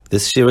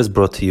This year is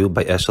brought to you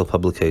by Eshel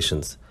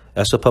Publications.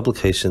 Eshel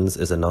Publications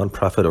is a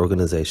non-profit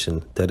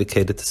organization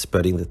dedicated to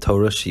spreading the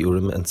Torah,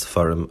 Shiurim, and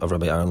Sefarim of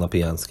Rabbi Aaron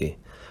Lopiansky.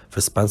 For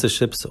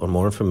sponsorships or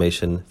more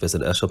information,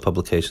 visit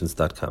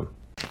eshelpublications.com.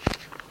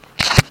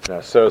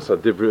 Selves,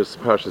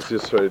 Parshas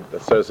Yisro.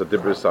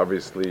 Selves,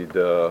 obviously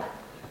the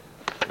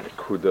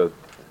Kuda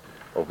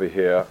over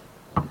here,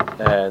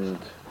 and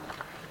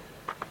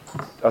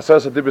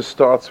Selves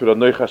starts with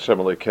Anochi Hashem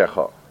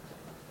Elokecha.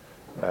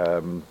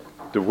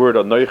 The word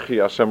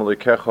Anochi Hashem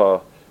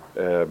Elokecha,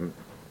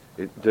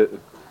 the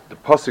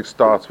pasuk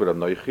starts with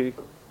Anochi,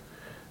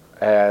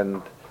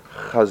 and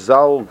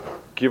Chazal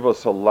give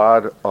us a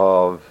lot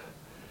of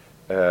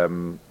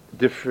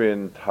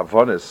different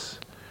havanas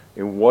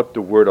in what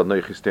the word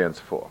Anochi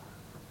stands for.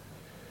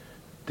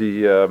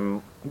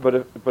 But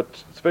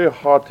it's very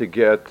hard to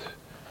get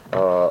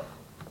an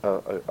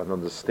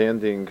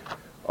understanding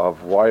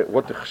of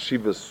what the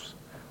cheshivas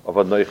of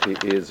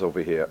Anochi is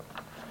over here.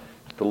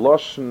 The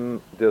lashon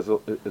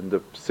in the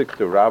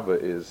Psikta Rabbah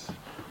is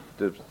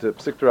the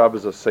Psikta Rabbah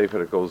is a sefer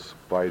that goes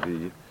by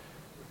the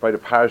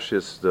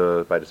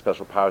parashas, by the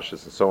special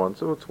parashas and so on.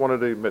 So it's one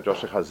of the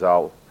Medrash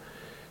Chazal.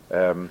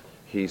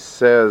 He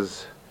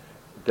says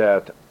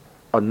that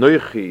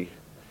Anochi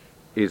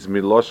is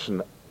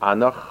miloshen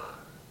anach,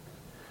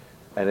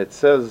 and it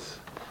says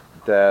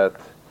that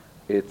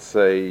it's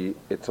a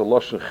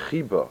lashon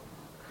chiba,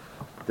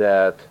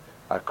 that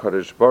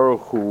HaKadosh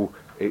Baruch Hu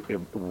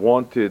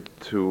wanted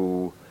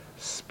to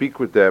speak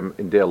with them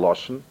in their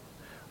lashon.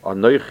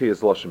 Anochi is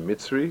lashon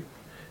mitzri,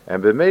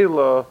 and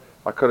b'meila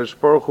HaKadosh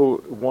Baruch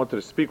Hu wanted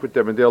to speak with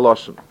them in their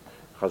lashon.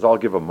 Chazal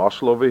give a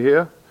mashal over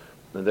here,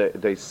 and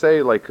they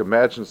say, like,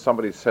 imagine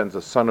somebody sends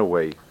a son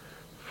away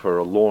for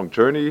a long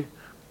journey,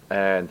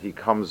 and he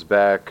comes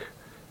back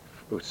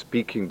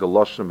speaking the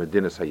lashon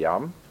Medinas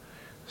Hayam.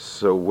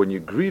 So when you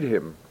greet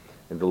him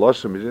in the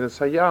lashon Medinas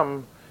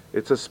Hayam,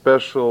 it's a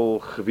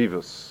special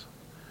chvivus.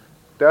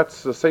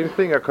 That's the same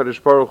thing.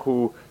 HaKadosh Baruch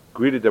Hu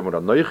greeted them with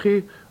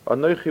Anochi.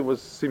 Anochi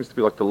seems to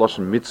be like the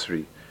lashon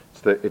mitzri.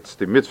 It's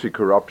the mitzri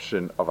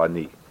corruption of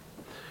ani.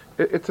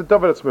 It's a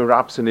davar that's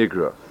meraps and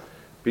igra,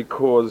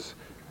 because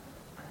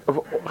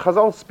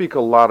Chazal speak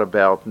a lot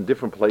about in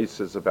different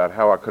places about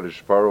how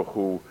HaKadosh Baruch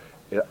Hu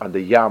on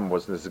the Yam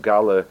was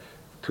nizgala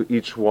to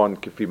each one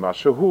kifi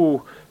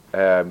mashahu,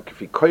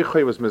 kifi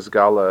koichoi was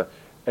mizgala,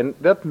 and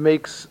that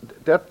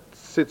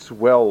sits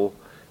well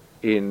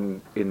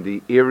in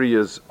the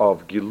areas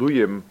of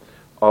Giluyim,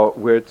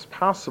 where it's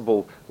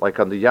possible, like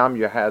on the Yam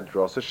you had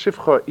Rosa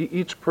Shifcha,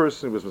 each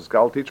person was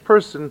Mizgal to each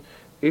person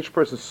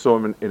saw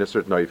him in a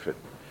certain oifit.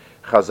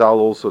 Chazal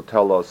also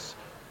tell us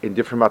in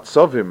different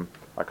matzavim,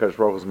 HaKadosh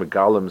Baruch Hu is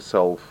Megal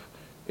himself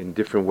in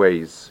different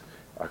ways.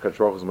 HaKadosh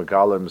Baruch Hu is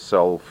Megal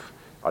himself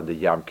on the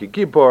Yam Ki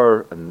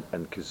Gibor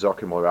and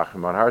Kizokim Al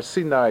Rachim on Har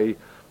Sinai,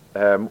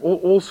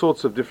 all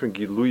sorts of different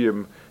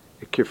Giluyim,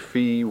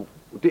 Kefi,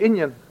 the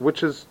Inyan,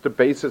 which is the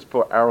basis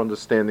for our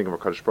understanding of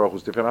HaKadosh Baruch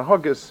Hu's different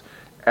Hagis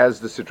as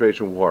the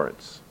situation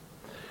warrants.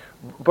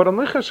 But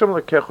Anochi Hashem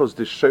Elokecha is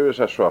the Sheirish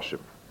HaShrashim.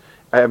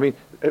 I mean,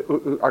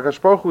 HaKadosh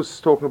Baruch Hu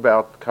is talking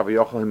about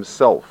Kaviyachal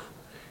himself.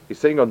 He's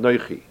saying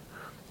Anochi.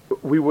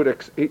 We would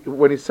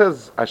when he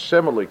says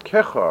Hashem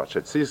Elokecha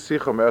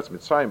Shetzisicha Meretz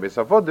Mitzrayim Beis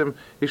Avodim,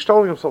 he's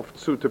telling himself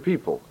to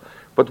people.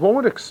 But one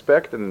would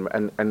expect, and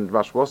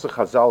Mashmos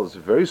Chazal is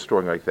very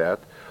strong like that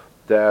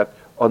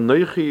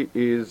Anochi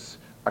is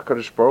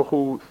HaKadosh Baruch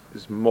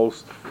Hu's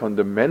most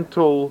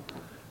fundamental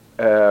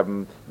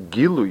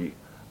gilui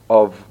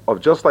of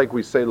just like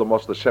we say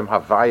Lamos L'Shem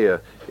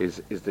Havaya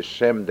is the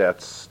Shem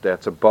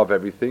that's above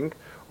everything.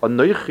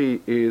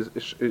 Anochi is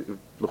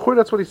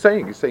that's what he's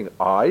saying. He's saying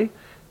I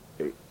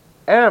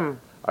am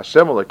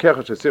Hashem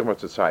Elokecha Shetzich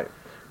Matzosayim.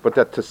 But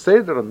that to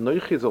say that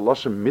Anochi is a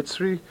lashon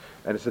mitzri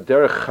and it's a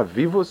derech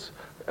chavivus,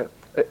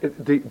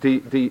 the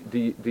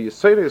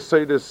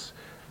Yisro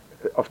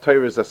of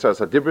Torah that says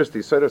Adibris, the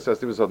Yisro says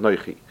there was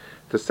Anochi.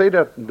 To say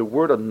that the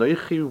word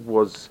Anochi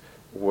was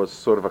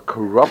sort of a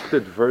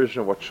corrupted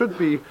version of what should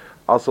be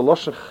as a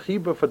lashon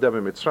chiba for them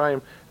in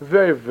Mitzrayim,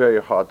 very,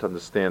 very hard to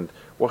understand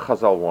what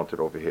Chazal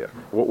wanted over here.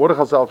 What are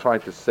Chazal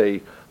trying to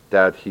say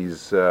that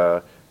he's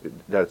that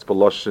it's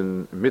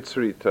Beloshin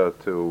Mitzri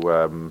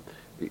to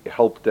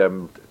help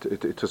them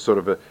to sort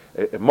of a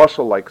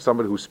marshal like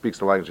somebody who speaks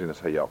the language in his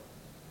Hayam.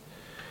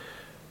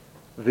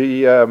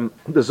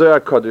 The Zohar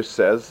Kodesh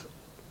says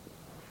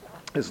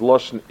his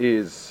Lashon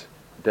is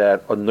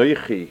that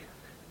Anochi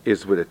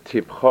is with a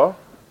tipcha,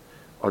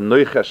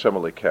 Anochi Hashem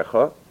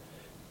Elokecha,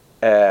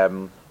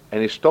 and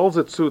he stolz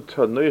it to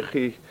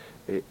Anochi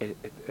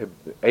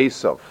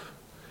Esav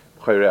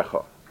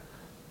Chayrecha.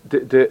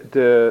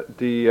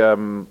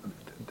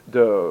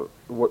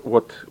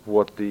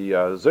 What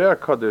the Zohar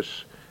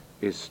Kodesh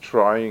is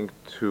trying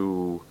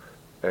to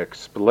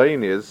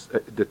explain is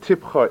the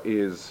tipcha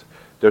is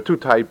there are two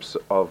types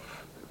of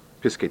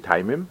piskei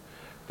taimim.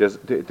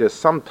 There's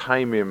some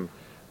taimim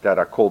that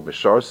are called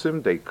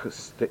misharsim.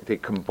 They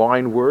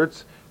combine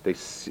words.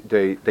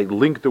 They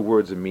link the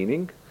words in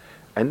meaning,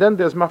 and then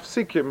there's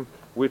mafsikim,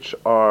 which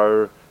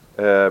are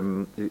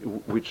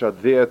which are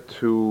there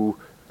to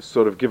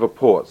sort of give a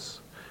pause.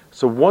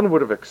 So one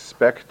would have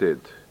expected,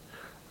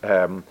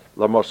 if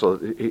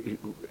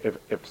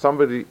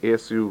somebody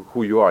asks you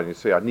who you are and you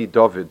say, Ani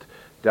David,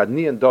 the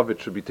Ani and David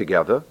should be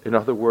together. In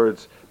other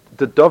words,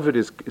 the David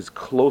is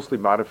closely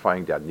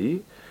modifying the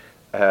Ani,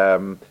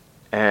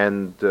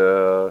 and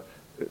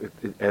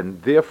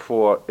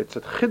therefore it's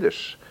a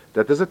chiddush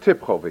that there's a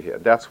tipch over here.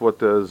 That's what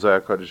the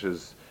Zohar Kodesh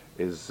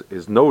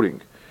is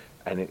noting,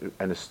 and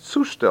it's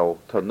zushtel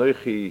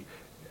Anochi.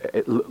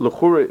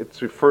 L'chura,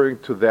 it's referring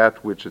to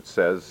that which it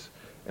says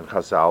in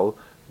Chazal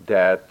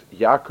that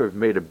Yaakov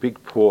made a big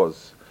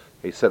pause.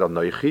 He said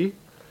Anochi,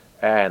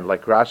 and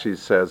like Rashi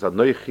says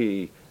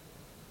Anochi,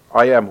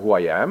 I am who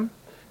I am,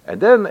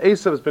 and then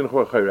Esav has been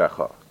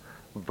Chayrecha.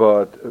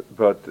 But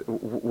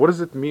what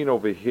does it mean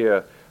over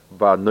here?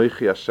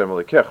 Ba'anochi Hashem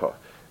Elokecha,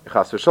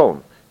 Chas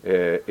v'sholom.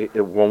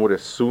 One would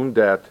assume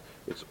that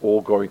it's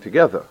all going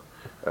together.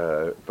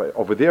 But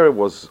over there it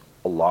was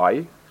a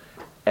lie,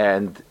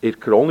 and it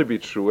could only be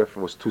true if it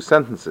was two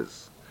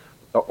sentences.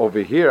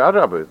 Over here,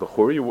 Arabi,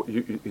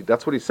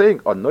 that's what he's saying.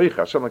 Anochi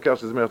Hashem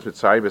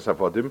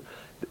Elokecha,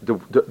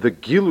 the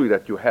gilui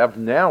that you have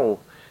now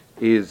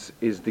is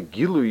the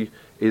gilui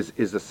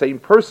is the same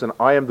person.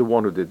 I am the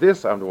one who did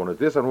this. I'm the one who did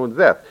this. I'm the one who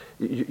did that.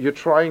 You're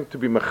trying to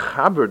be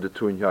mechaber the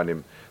two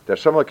inyanim. The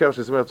Hashem Elokecha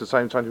is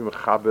trying to be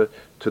mechaber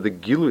to the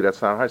gilui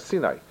that's not Har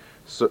Sinai.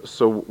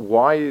 So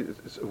why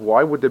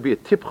would there be a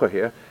tipcha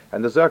here?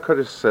 And the Zohar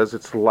Kodesh says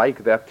it's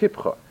like that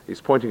tipcha. He's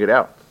pointing it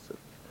out.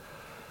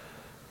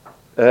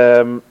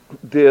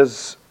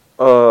 There's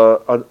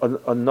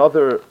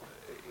another,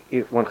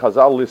 when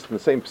Chazal lists in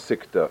the same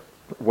psikta,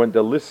 when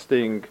they're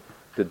listing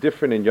the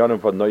different inyanim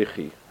of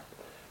Anochi.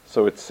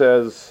 So it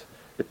says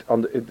the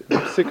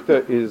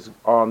psikta is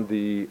on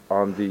the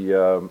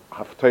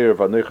haftarah of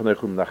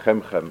Anochi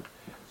Nachemchem.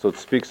 So it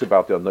speaks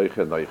about the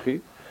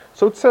Anochi.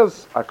 So it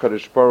says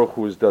HaKadosh Baruch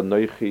Hu is the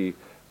Anochi.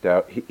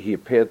 He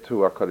appeared to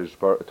HaKadosh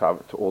Baruch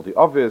to all the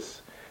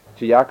Avis.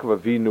 To Yaakov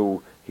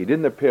Avinu, he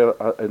didn't appear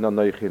in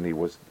Anochi, and he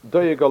was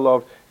Doyeg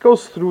Alav.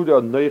 Goes through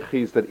the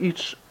Anochis that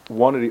each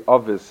one of the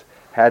Avis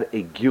had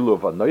a gilu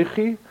of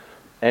Anochi,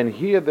 and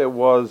here there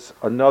was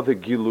another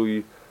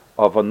gilui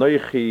of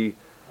Anochi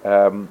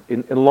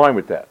in line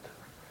with that.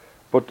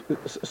 But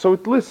so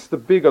it lists the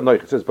big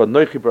Anochi. It says,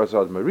 "Banochi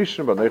b'razad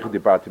Marishim, Banochi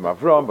dibatim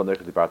Avram,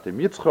 Banochi dibatim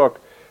Yitzchak,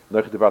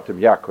 Banochi dibatim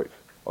Yaakov."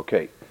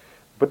 Okay,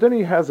 but then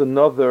he has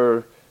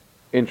another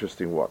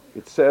interesting one.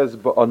 It says,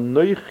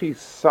 "Banochi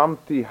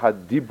samti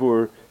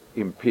hadibur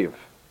im piv."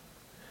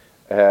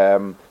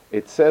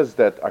 It says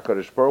that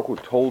HaKadosh Baruch Hu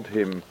told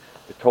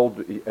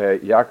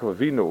Yaakov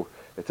Avinu.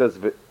 It says,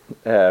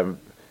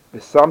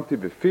 "Samti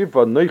b'fiv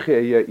v'anochi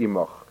ehyeh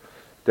imach,"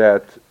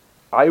 that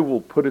I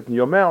will put it in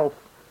your mouth,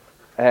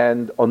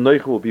 and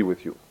Anochi will be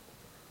with you.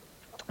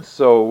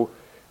 So,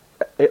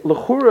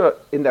 l'chura,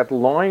 in that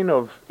line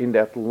of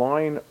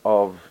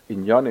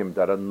inyanim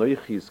that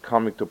Anochi is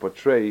coming to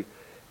portray,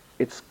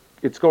 it's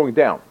going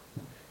down.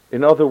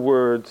 In other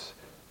words,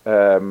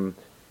 Anochi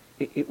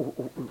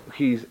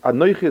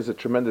is a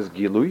tremendous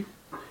gilui,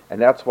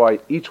 and that's why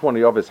each one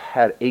of us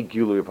had a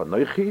gilui of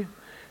Anochi.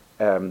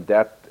 And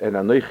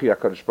Anochi,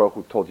 HaKadosh Baruch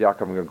Hu told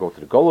Yaakov, I'm going to go to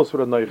the Golos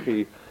with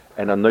Anochi.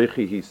 And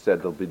Anochi, he said,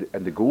 there'll be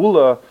and the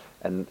Geula,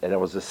 and there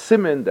was a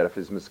simon that if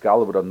it's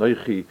Miskala with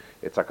Anochi,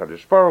 it's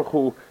HaKadosh Baruch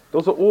Hu.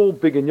 Those are all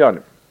big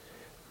inyanim.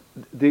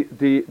 The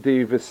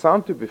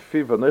V'samti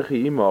b'fiv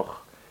Anochi imach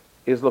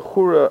is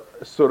l'chura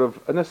sort of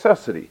a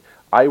necessity.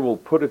 I will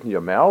put it in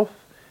your mouth,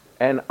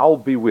 and I'll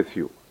be with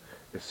you.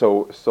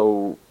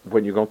 So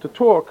when you're going to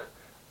talk,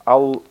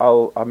 I'll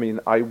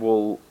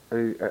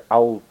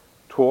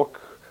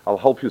talk. I'll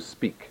help you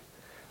speak.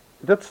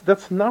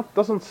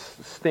 Doesn't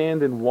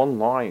stand in one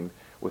line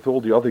with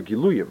all the other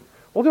Giluyim.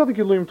 All the other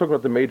Giluyim talking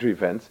about the major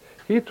events.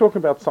 Here talking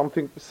about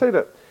something, say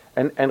that.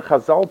 And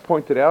Chazal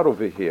pointed out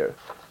over here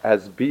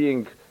as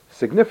being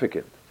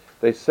significant.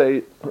 They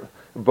say,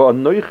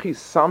 Ba'anochi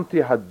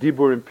samti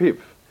hadibur in piv.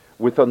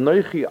 With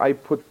Anochi I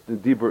put the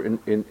dibur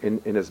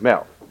in his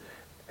mouth.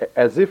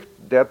 As if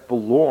that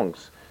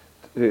belongs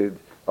to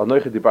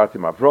Anochi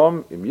dibartim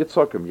Avram, im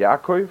Yitzchak, im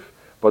Yaakov,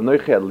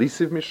 Ba'anochi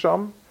alisiv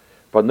misham,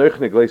 Ba'anochi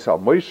negleis al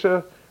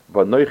Moshe,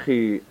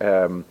 Ba'anochi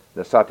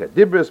nasati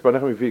adibris,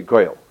 Ba'anochi mivi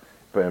goyel,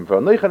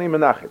 Ba'anochi ani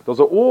menachem. Those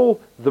are all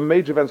the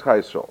major events of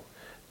Yisro.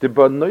 The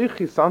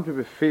Ba'anochi samti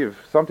b'fiv,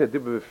 samti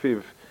adibur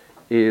b'fiv,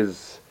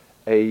 is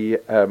a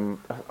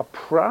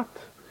prat,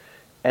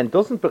 and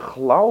doesn't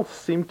Bechlal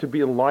seem to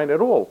be in line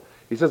at all.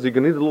 He says, you're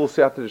going to need a little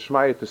Siyata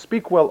D'Shmaya to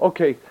speak well.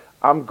 Okay,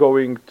 I'm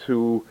going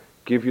to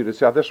give you the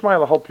Siyata D'Shmaya.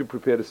 I'll help you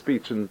prepare the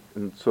speech and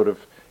sort of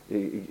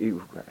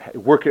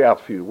work it out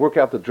for you, work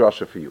out the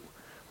drasha for you.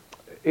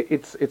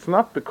 It's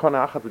not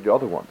B'kona Achat with the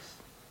other ones.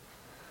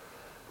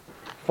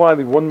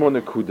 Finally, one more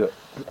Nekuda.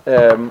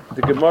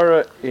 The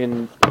Gemara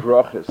in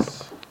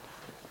Brachas,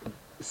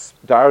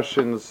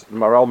 Darshans,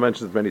 Maral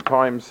mentions many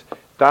times,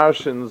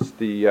 Darshans,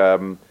 the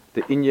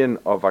inyan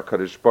of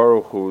HaKadosh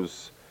Baruch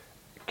Hu's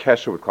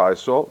kesher with Klal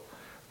Yisrael.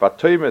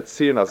 V'atoyim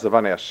etzion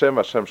azavani Hashem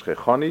Hashem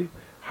shchechoni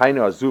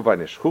Hainu azuva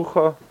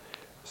neshchucha.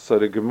 So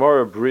the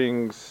Gemara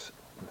brings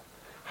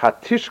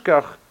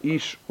Hatishkach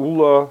ish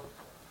ula,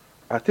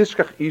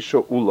 Hatishkach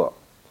isha ula.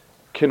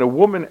 Can a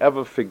woman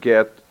ever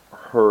forget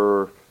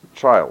her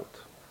child?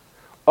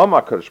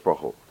 Amar Kadosh Baruch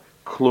Hu,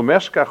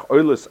 Klumeshkach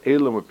oiles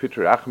elam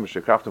upitri achim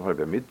shekraftem har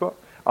b'midbar.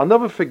 I'll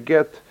never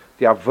forget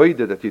the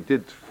avodah that you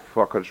did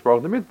for Kadosh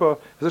Baruch Hu in the midbar.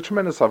 It's a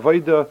tremendous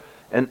avodah,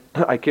 and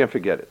I can't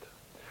forget it.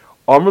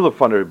 Amar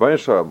lefanu Rebbeinu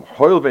Shalom,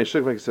 hoil ben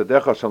shikvek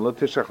sedecha shem lo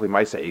tishkach li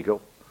ma'aseh egel.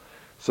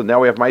 So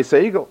now we have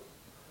ma'aseh egel.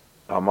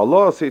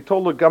 Amalah, so he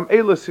told her, Gam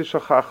Eilis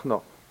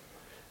Yishachachno.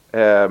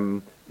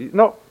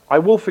 No, I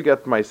will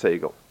forget my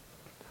segel.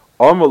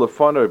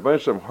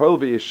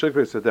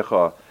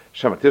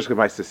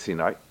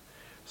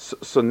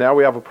 So now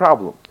we have a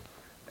problem.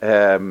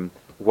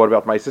 What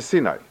about Maisa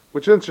Sinai?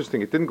 Which is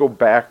interesting. It didn't go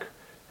back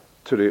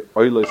to the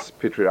Oilis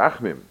Pitri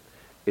Achmim.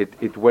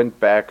 It went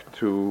back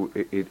to,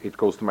 it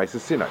goes to Maisa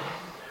Sinai.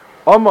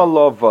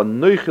 Amalah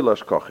v'noichi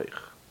lashkochich.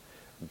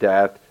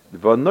 That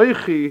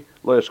v'noichi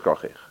lo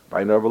yashkochich. So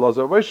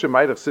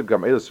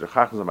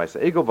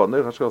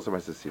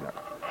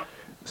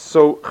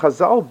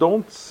Chazal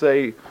don't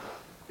say.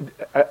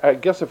 I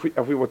guess if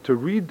we were to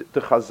read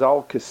the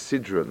Chazal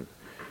Kesidron,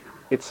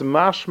 it's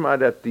mashma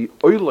that the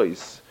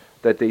oilos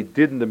that they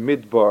did in the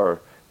midbar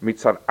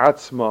mitzad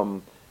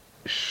atzmam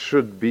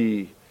should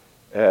be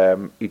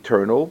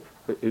eternal.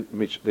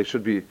 They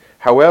should be.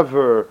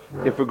 However,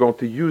 if we're going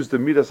to use the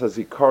midas as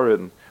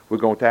ikarin, we're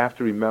going to have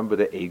to remember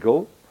the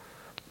egel.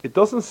 It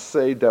doesn't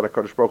say that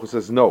HaKadosh Baruch Hu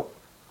says no.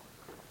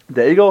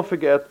 The Egel will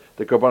forget,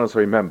 the Korbanos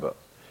will remember.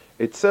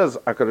 It says,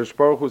 HaKadosh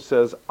Baruch Hu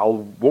says, I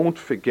won't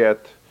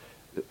forget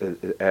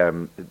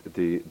the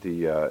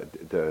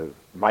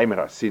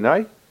Maimer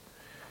Sinai,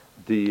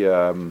 the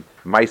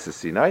Maisa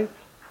Sinai,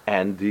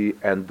 and the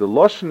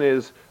Lashon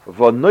is,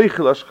 V'noichi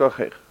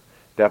lashkachech.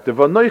 That the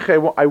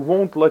V'noichi, I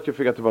won't let you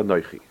forget the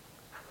V'noichi.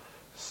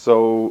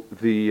 So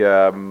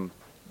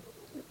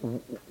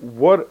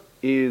what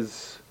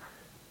is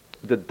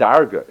the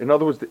darga? In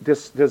other words,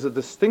 there's a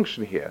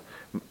distinction here.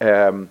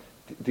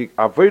 The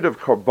avodah of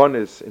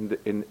karbonis in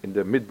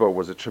the midbar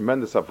was a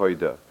tremendous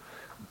avodah,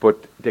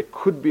 but there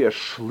could be a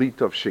shlit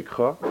of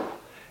shikha,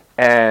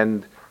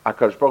 and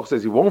HaKadosh Baruch Hu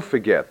says he won't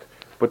forget.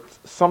 But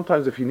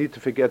sometimes, if you need to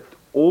forget,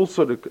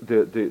 also the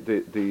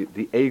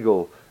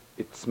egel,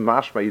 it's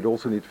mashma. You'd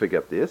also need to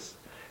forget this,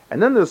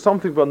 and then there's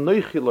something about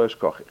noichi lo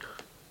yashkochich.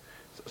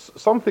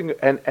 Something,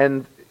 and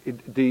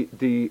when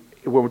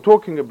we're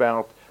talking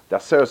about the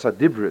Aseres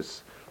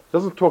HaDibris, it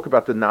doesn't talk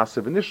about the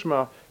Nasiv and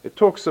Nishma, it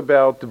talks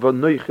about the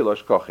V'noichi lo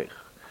yashkochich.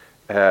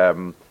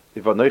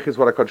 V'noichi is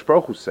what HaKadosh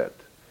Baruch Hu said.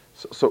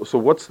 So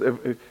what's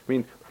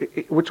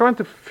we're trying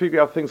to figure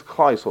out things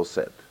Klaisel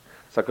said.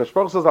 So HaKadosh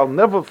Baruch Hu says, I'll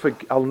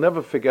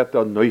never forget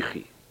the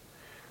Anochi.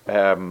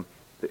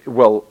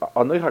 Well,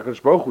 Anochi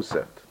HaKadosh Baruch Hu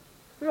said.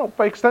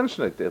 By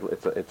extension,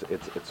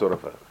 it's sort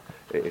of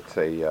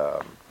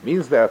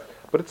means that,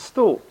 but it's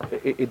still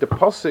the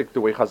pasuk,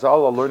 the way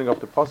Chazal are learning of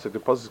the pasuk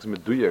is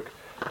meduyek,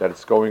 that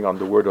it's going on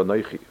the word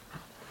Anochi.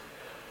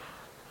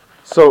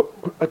 So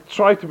I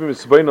try to be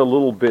misbein a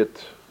little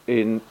bit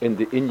in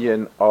the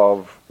Indian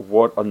of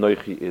what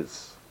Anochi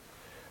is.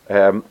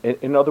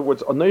 In other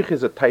words, Anochi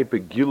is a type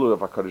of gilul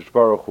of HaKadosh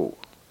Baruch Hu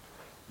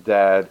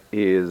that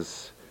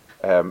is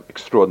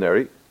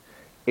extraordinary.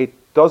 It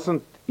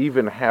doesn't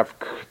even have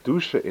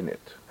kedusha in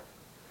it,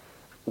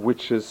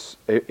 which is,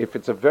 if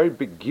it's a very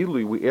big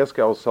gilui, we ask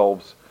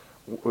ourselves,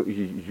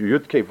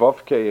 Yud K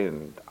Vav K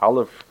and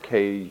Aleph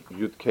K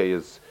Yud K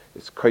is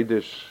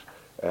kodesh.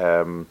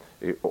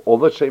 All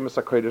the shemus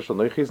are kodesh.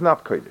 Anochi is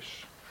not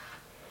kodesh.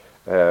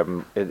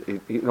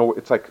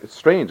 It's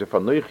strange. If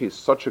Anochi is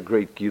such a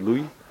great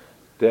gilui,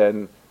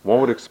 then one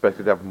would expect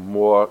it to have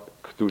more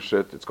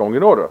kedusha. It's going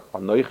in order.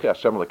 Anochi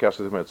Hashem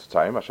Elokecha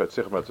Tzitzaim. Asher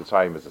Tzichem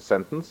Tzitzaim is a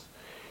sentence.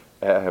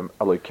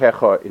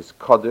 Elokecha is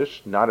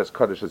Kaddish, not as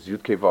Kaddish as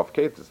Yud Kei Vav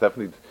Kei. It's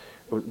definitely,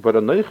 but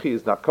Anochi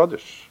is not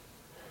Kaddish.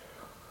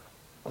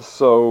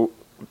 So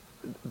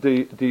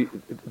the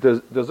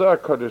Zohar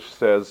Kaddish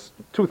says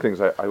two things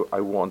I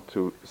want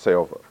to say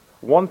over.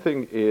 One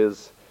thing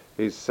is,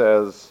 he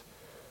says,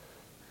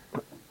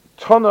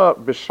 Tana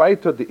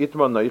b'shaita de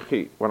itma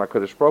Anochi, when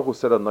HaKadosh Baruch Hu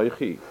said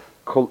Anochi,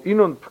 Kol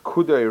inun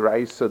pekudei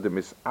raisa de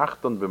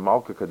misachton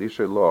b'malka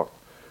kadishay lo,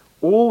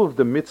 all of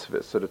the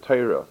mitzvahs of the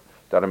Torah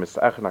that are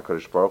misach in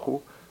HaKadosh Baruch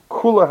Hu,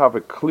 kula have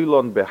a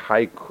klilon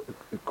b'hai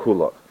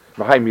kula,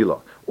 b'hai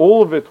mila.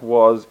 All of it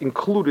was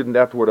included in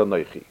that word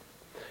Anochi.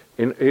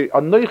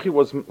 Anochi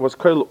was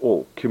kol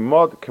all.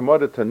 Kimad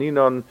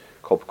taninon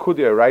kol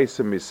pekudei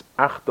raisa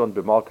misachton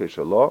b'malka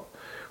shelo.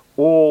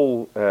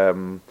 All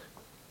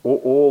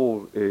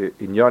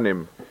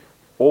inyanim,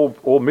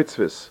 all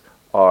mitzvahs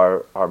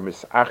are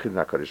misachin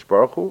HaKadosh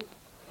Baruch Hu,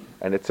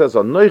 and it says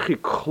Anochi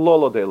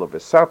klolo de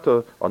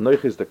levesato.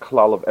 Anochi is the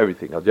klal of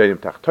everything. Adyanim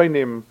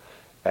tachtoinim,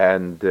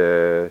 and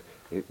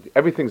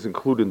everything's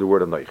included in the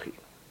word Anochi.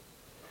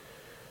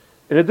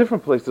 In a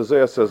different place, the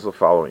Zohar says the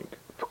following: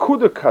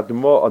 Pekuda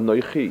kadmo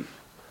Anochi.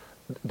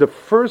 The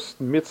first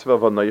mitzvah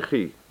of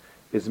Anochi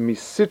is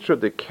misitra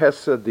de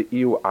kesa de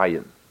iu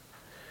ayin.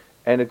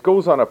 And it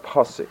goes on a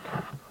pasuk.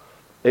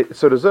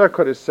 So the Zohar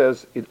Kodesh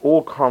says it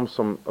all comes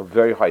from a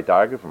very high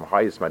darga, from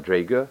highest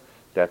madrega.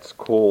 That's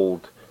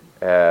called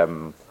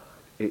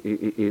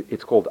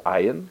it's called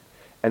ayin,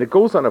 and it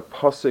goes on a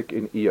pasuk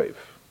in Iyov.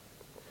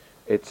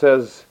 It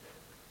says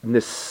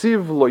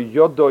nesiv lo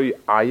yodoi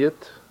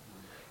ayit.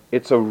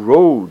 It's a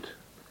road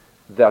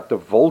that the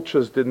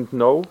vultures didn't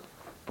know,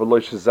 but lo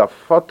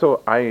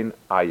shezafato ayin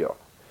ayo.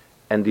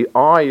 And the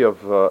eye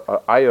of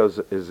ayah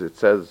is, it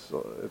says,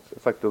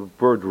 it's like the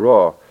bird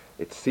raw.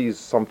 It sees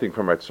something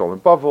from its soul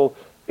and bavel.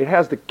 It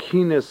has the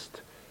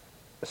keenest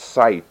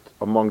sight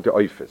among the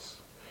oifis.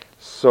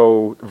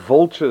 So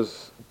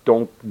vultures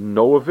don't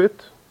know of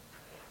it,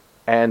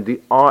 and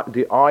the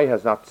eye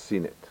has not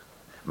seen it.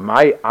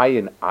 My eye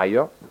in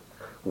ayah,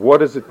 what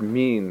does it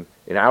mean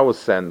in our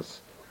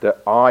sense, the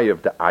eye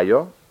of the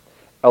ayah?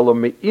 Elo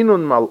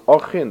me'inun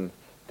mal'ochin,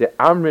 the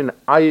amrin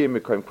ayah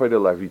mekoim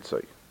kodel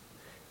avitzoi.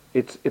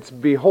 It's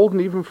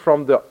beholden even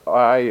from the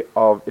eye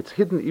of, it's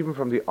hidden even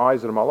from the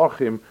eyes of the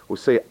malachim who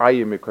say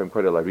ayim mikoim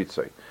kodel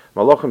aritzoi.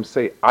 Malachim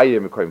say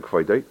ayim mikoim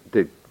kodel.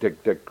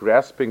 They're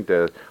grasping,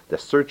 they're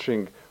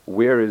searching.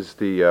 Where is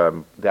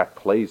the that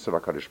place of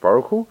Hakadosh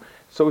Baruch Hu?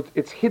 So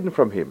it's hidden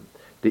from him.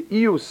 The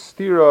iu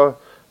stira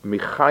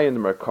michayin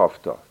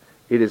merkavta.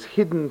 It is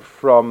hidden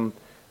from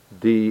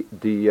the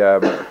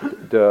chayas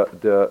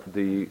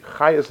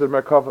of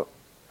merkava.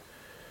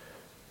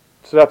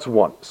 So that's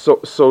one. So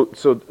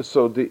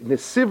the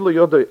nesiv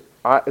loyoda.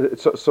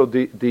 So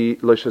the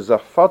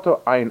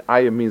leshazafato ayin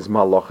ayah means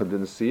malach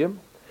didn't see him,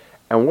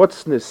 and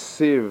what's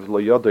nesiv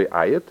loyoda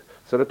ayat?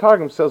 So the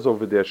Targum says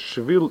over there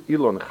shvil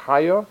ilon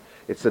chaya.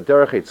 It's the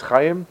derech eitz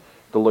chayim.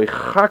 The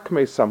loichak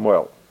me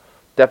Samuel,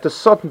 that the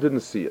Satan didn't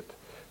see it.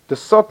 The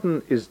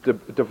Satan is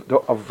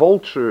a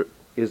vulture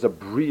is a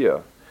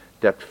bria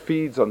that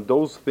feeds on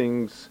those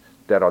things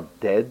that are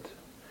dead,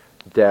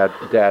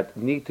 that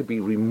need to be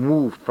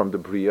removed from the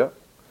bria,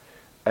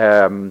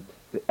 and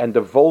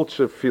the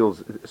vulture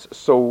feels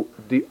so.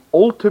 The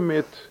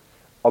ultimate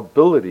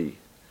ability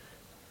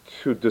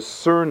to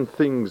discern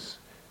things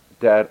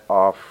that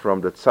are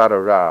from the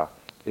tzara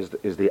is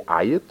the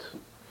ayat.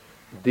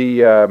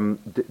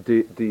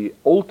 The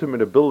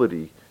ultimate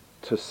ability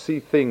to see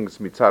things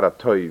mitzara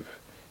toiv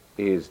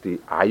is the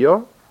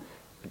ayah.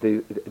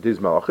 These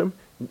malachim.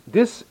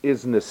 This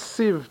is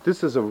nesiv.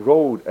 This is a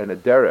road and a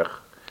derech.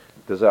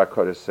 The Zohar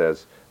Kodesh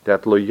says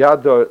that lo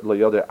yada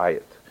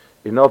ayat.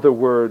 In other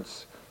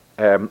words,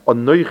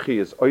 Anochi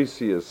is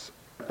oisius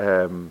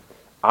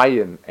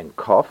ayin and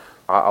kaf,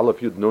 aleph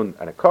yud nun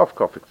and a kaf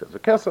says a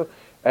kesa,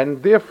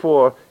 and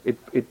therefore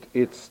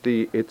it's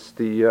the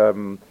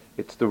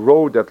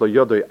road that lo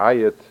yada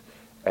ayat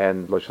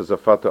and lo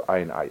shazafato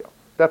ayin ayah.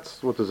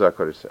 That's what the Zohar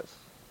Kodesh says.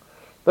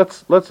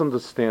 Let's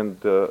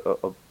understand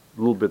a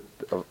little bit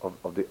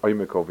of the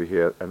oimik over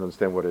here and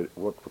understand what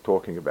we're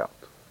talking about.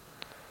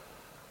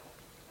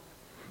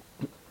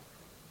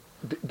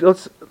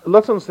 Let's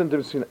understand the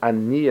difference between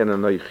ani and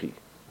anochi.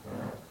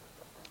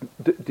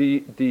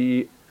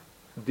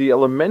 The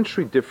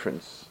elementary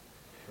difference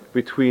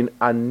between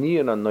ani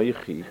and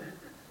anochi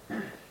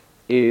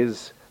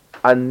is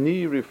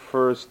ani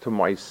refers to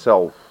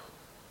myself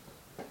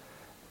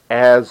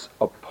as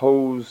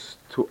opposed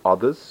to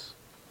others.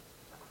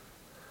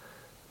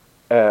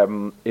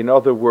 In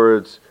other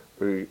words,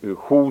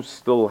 who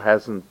still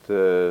hasn't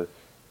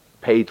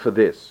paid for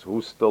this?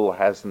 Who still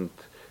hasn't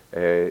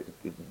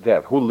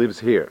that? Who lives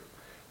here?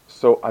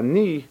 So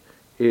ani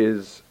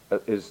is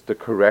the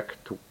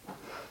correct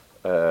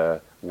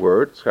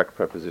word, correct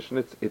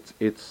preposition.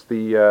 It's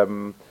the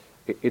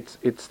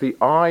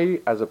I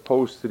as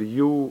opposed to the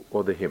you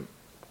or the him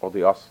or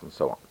the us and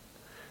so on.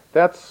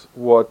 That's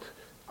what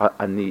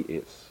ani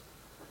is.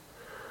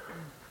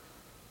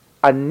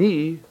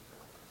 Ani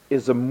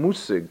is a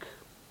musig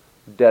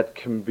that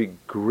can be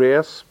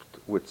grasped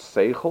with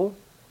seichel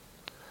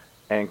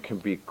and can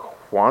be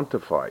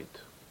quantified,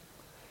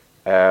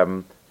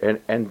 and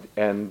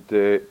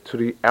to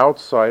the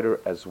outsider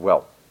as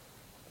well.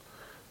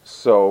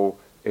 So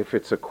if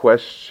it's a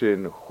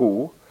question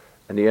who,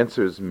 and the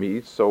answer is me,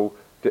 so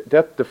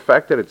that the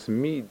fact that it's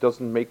me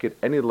doesn't make it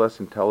any less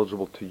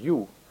intelligible to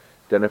you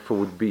than if it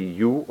would be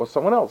you or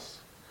someone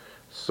else.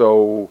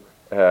 So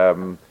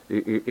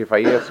if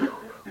I ask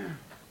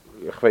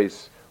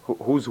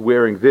who's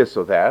wearing this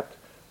or that,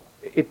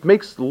 it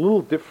makes a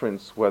little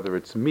difference whether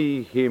it's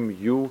me, him,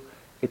 you.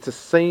 It's the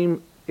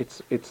same.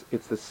 It's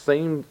the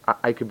same.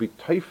 I could be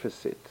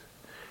teifasit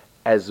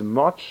as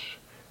much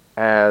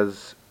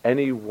as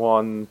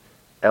anyone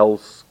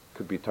else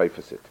could be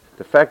teifasit.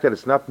 The fact that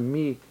it's not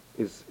me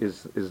is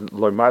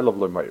loymail of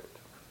loymayit.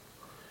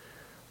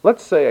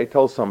 Let's say I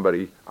tell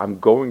somebody I'm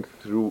going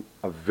through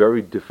a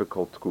very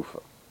difficult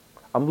tkufa.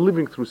 I'm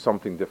living through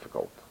something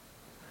difficult.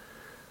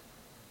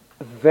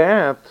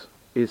 That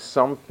is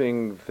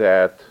something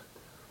that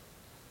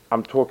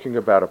I'm talking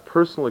about a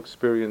personal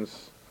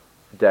experience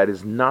that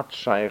is not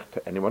shaykh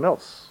to anyone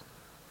else.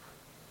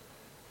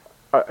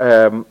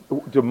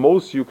 The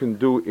most you can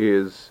do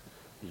is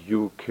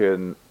you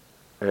can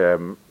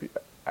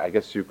I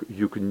guess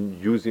you can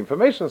use the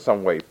information in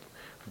some way,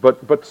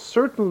 but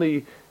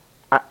certainly,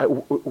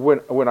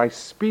 when I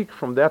speak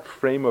from that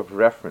frame of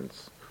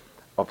reference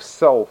of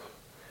self,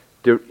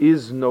 there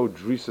is no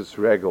drisus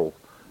regel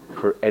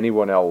for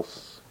anyone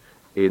else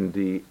in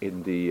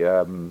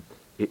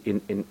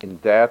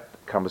that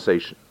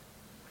conversation.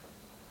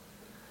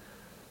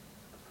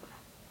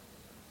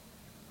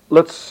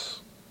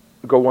 Let's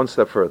go one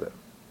step further.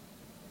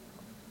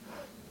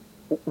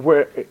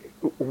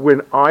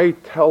 When I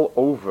tell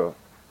over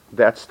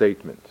that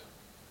statement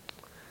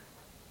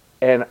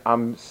and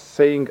I'm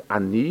saying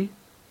ani,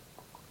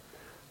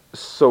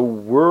 so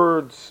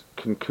words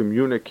can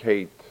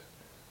communicate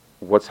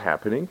what's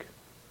happening,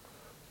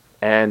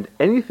 and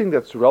anything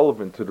that's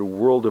relevant to the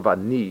world of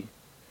ani,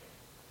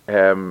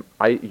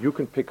 you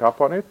can pick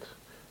up on it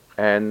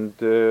and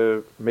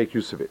make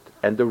use of it.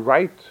 And the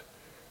right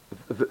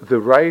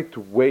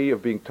way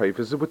of being taif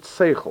is with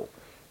seichel.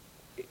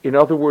 In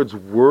other words,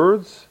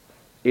 words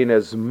in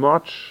as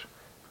much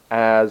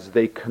as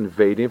they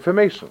convey the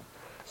information.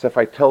 So if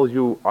I tell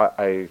you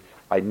I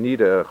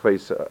need a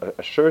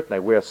shirt and I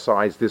wear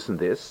size this and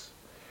this,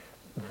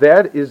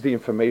 that is the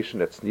information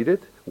that's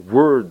needed.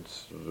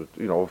 Words,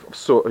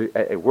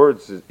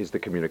 words is the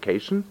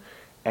communication,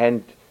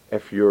 and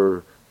if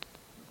you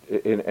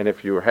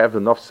have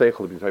enough seichel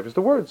to be taif,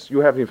 the words, you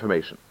have the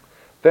information.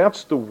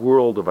 That's the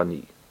world of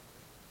ani.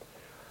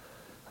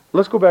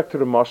 Let's go back to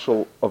the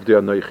mashal of the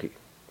Anochi.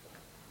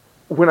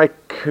 When I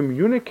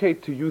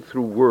communicate to you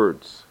through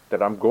words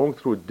that I'm going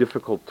through a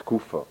difficult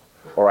tkufa,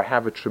 or I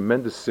have a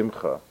tremendous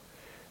simcha,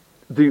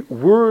 the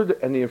word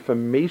and the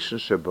information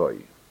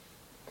shabai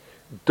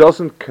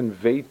doesn't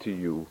convey to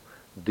you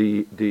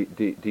the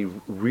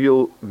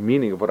real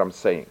meaning of what I'm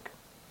saying.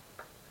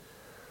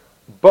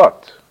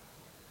 But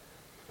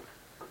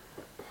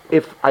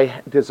if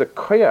there's a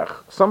koyach,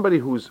 somebody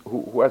who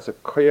has a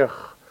koyach,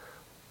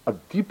 a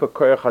deeper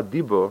koyach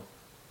adiba,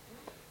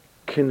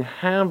 can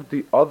have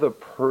the other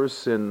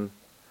person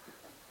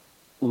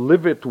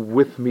live it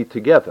with me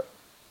together.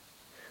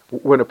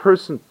 When a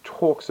person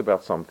talks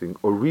about something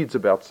or reads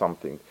about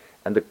something,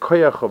 and the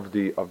koyach of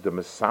the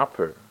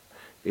mesaper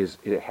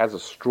it has a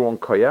strong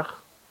koyach,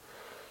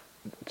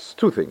 it's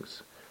two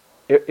things.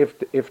 If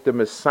the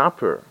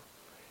mesaper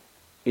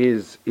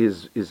is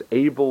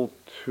able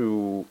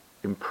to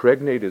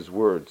impregnate his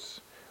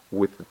words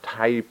with the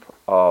type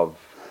of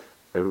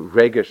a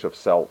regesh of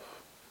self,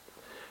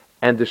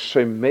 and the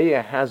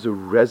shemeya has a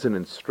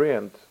resonant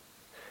strand,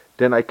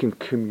 then I can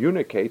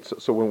communicate.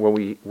 So when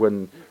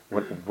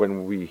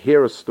we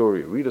hear a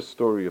story, read a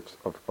story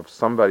of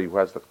somebody who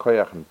has that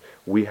koyach, and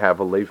we have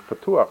a leiv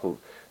patuach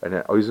and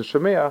an oizen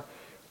shemeya,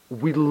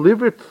 we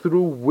live it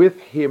through with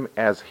him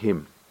as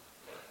him.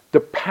 The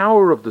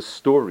power of the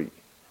story.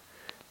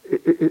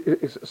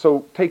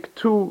 So take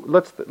two.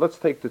 Let's put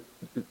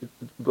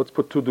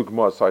two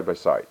dugmas side by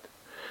side.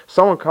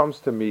 Someone comes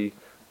to me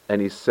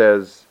and he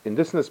says, in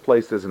this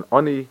place there's an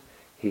ani.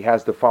 He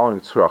has the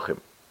following tzrachim,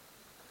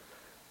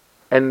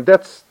 and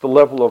that's the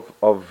level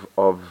of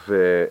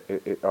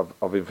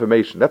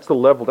information. That's the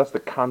level. That's the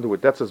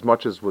conduit. That's as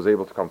much as was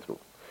able to come through.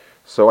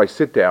 So I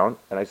sit down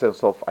and I say to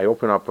myself, I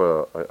open up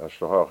a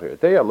shahar here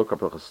today. I look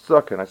up a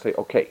chesed and I say,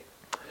 okay,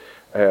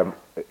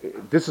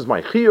 this is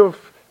my chiyuv.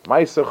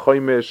 Ma'aser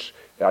choimish,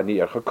 ani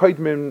ercha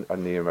koidmin,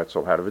 ani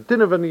mitzvah have a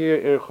dinner v'ani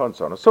ercha, and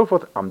so on and so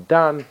forth. I'm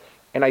done,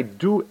 and I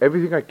do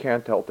everything I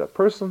can to help that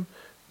person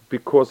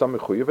because I'm a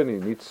chuyev and he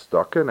needs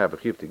tzedakah, and I have a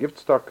chiyuv to give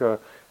tzedakah,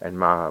 and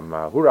ma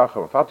hurach,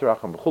 and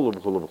faterach, and b'chulu,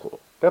 b'chulu, b'chulu.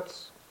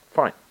 That's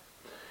fine.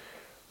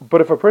 But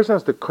if a person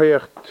has the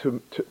koyach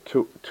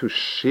to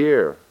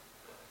share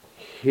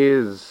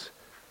his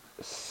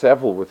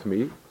sevel with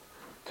me,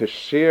 to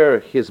share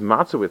his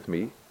matzah with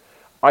me,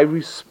 I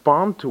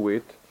respond to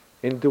it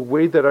in the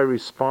way that I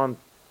respond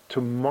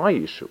to my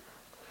issue,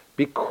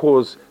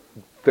 because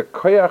the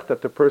koyach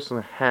that the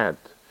person had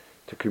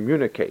to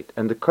communicate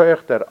and the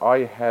koyach that I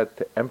had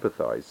to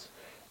empathize,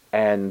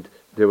 and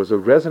there was a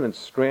resonant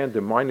strand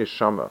in my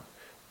neshama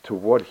to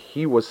what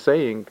he was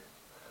saying,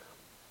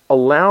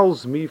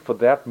 allows me for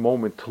that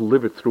moment to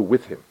live it through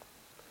with him.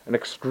 An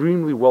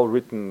extremely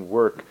well-written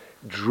work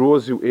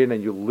draws you in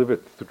and you live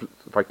it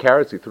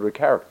vicariously through a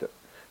character.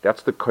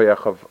 That's the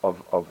koyach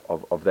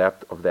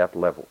of that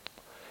level.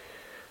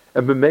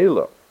 And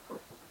b'meila,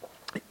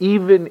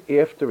 even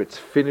after it's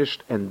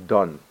finished and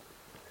done,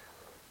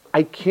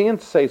 I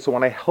can't say, so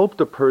when I help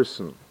the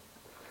person,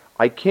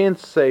 I can't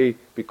say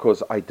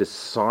because I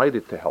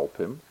decided to help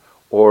him,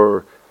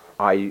 or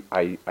I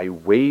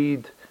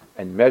weighed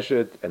and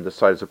measured and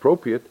decided it's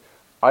appropriate.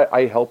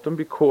 I helped him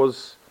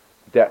because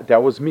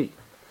that was me.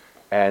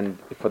 And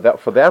for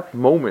that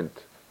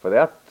moment, for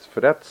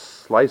that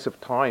slice of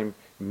time,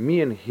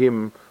 me and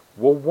him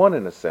were one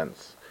in a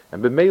sense.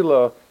 And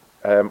b'meila,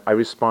 I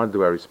responded the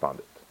way I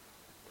responded.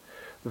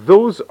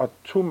 Those are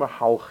two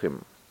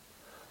mahalchim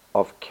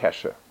of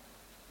kesher.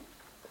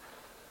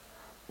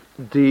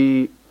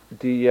 The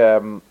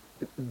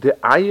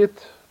ayat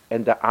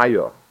and the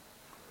ayah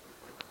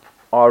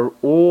are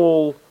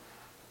all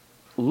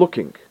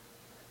looking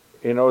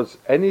It's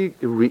any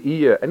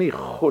re'iyah, any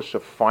chush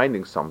of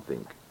finding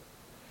something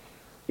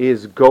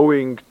is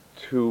going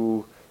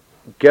to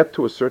get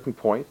to a certain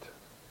point.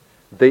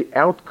 They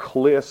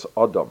outclass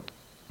Adam.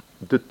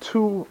 The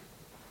two,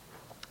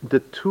 the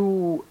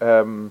two,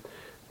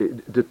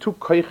 the two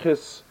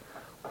koiches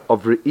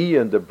of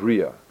re'iyah and the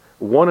bria,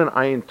 one in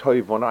ayin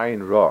toiv, one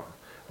ayin ra.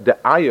 The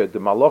ayah, the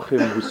malachim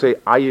who say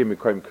ayah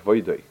mikoyim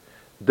kvoidei.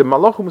 The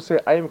malachim who say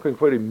ayah mikoyim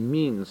kvoidei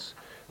means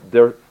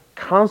they're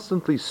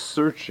constantly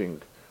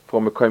searching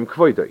for mikoyim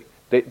kvoidei.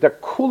 They're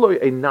kuloi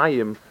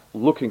einayim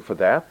looking for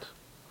that,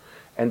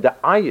 and the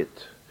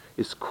ayat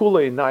is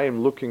kuloi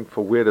einayim looking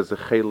for where there's a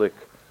chelik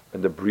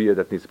and the bria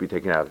that needs to be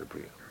taken out of the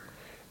bria.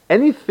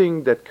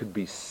 Anything that could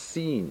be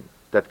seen,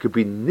 that could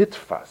be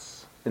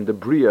nitfas in the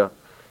bria,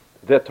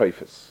 they're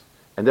toifis,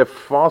 and they're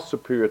far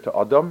superior to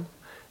Adam,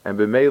 and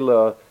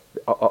b'meila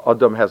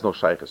Adam has no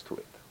shaykhs to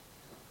it.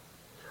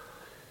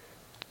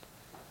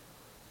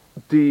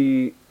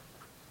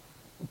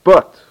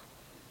 But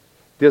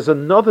there's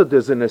an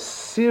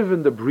asiv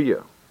in the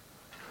bria.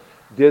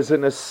 There's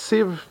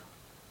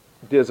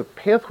a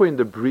pathway in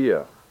the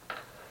bria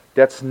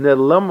that's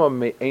nelama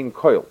me'ein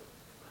koil,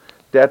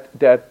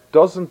 that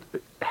doesn't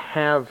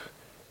have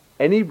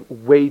any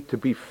way to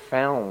be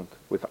found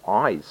with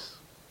eyes,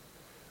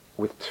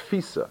 with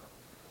tfisa,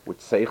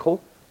 with seichel.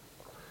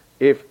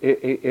 If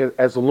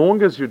as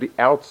long as you're the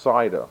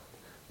outsider,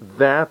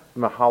 that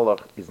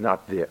mahalach is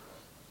not there.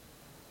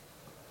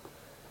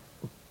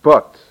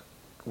 But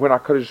when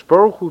HaKadosh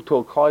Baruch Hu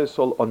told Klal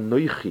Yisrael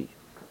Anochi,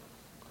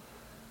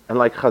 and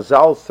like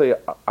Chazal say,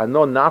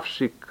 Ano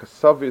nafshi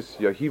ksavis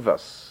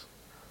yahivas,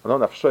 Ano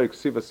nafshoy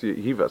ksivas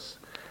yahivas,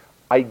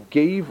 I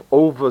gave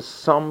over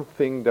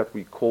something that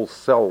we call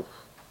self.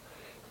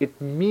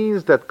 It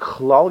means that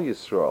Klal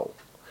Yisrael,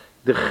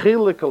 the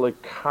chilik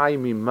alekai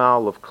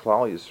mimal of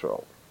Klal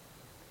Yisrael,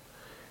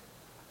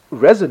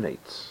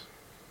 resonates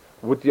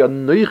with the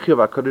Anochi of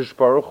HaKadosh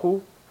Baruch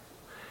Hu,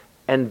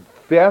 and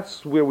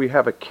that's where we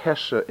have a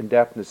kesha in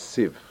that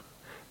nesiv.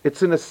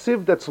 It's a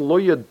nesiv that's lo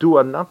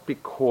yadua, not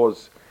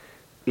because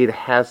it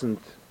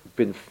hasn't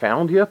been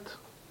found yet,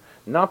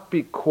 not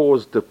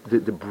because the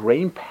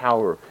brain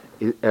power,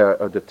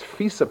 or the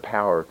tfisa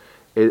power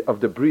of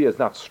the bria is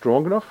not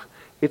strong enough.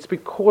 It's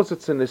because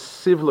it's a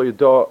nesiv lo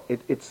yadua.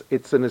 It's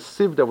a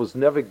nesiv that was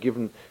never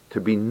given to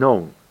be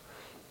known.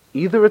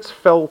 Either it's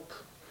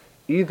felt,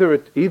 either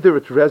it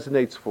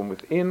resonates from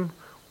within,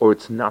 or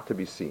it's not to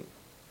be seen.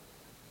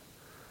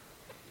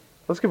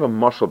 Let's give a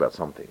mashal about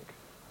something.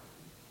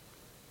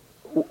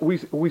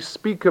 We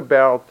speak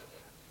about,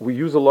 we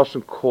use a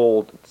lashon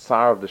called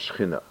tsar of the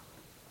Shechina.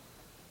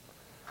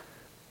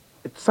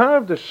 Tsar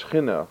of the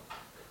Shechina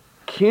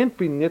can't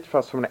be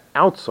nitfas from the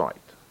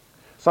outside.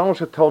 Someone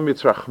should tell me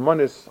it's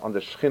Rachmanis on the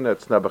Shechina,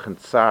 it's Nebuch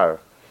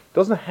Tsar.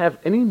 Doesn't have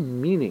any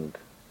meaning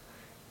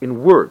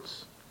in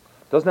words.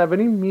 Doesn't have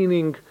any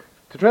meaning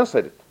to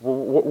translate it.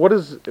 What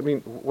does it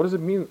mean?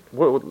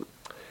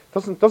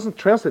 Doesn't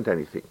translate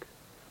anything.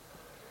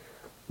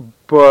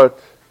 But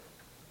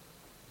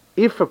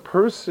if a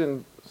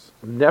person's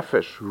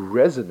nefesh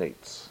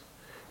resonates,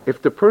 if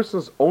the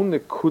person's own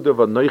nekud of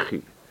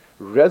Anochi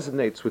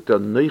resonates with the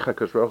Anochi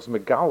HaKadosh Baruch Hu's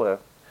megala,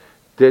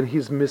 then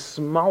he's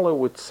mismala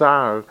with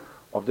tsar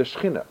of the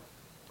Shechina.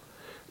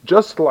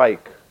 Just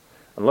like,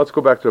 and let's go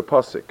back to the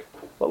pasuk.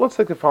 Let's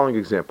take the following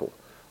example: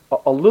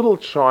 a little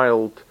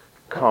child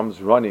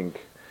comes running.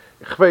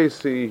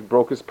 He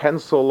broke his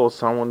pencil, or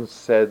someone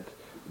said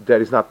that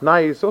he's not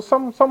nice, or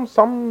some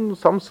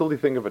silly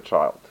thing of a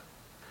child.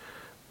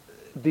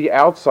 The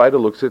outsider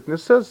looks at it and it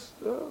says,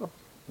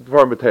 just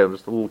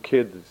a little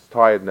kid, he's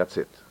tired, and that's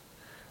it.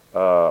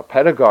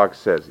 Pedagogue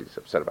says he's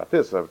upset about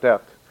this, about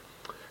that.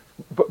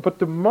 But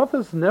the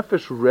mother's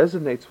nefesh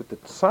resonates with the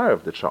tsar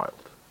of the child.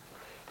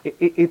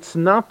 It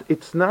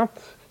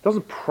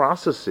doesn't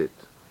process it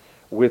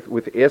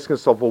with asking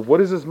itself, well, what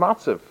is his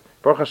matzav?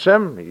 Baruch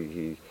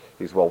Hashem,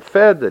 he's well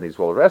fed and he's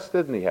well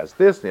rested and he has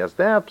this and he has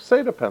that.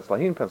 Seder,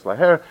 penslahin,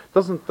 penslaher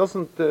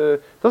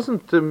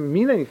doesn't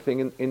mean anything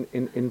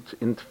in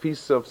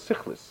tfisa of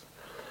sichlis.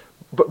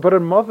 But a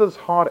mother's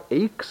heart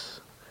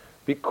aches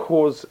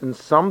because in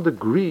some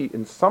degree,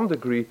 it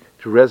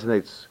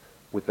resonates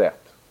with that.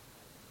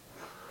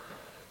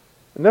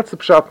 And that's the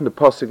pshat in the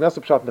pasuk. That's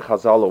the pshat in the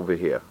Chazal over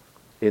here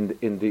in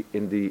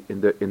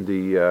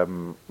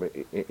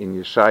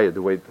Yeshaya,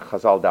 the way the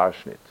Chazal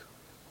darshan it.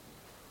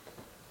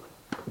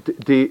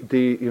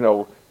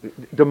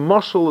 The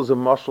mashal is a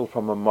mashal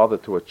from a mother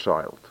to a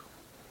child,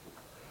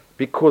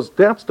 because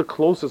that's the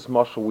closest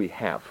mashal we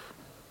have.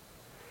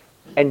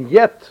 And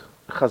yet,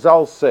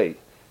 Chazal say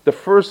the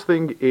first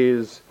thing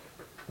is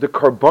the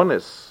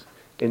karbonis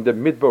in the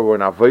midbar were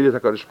an avodah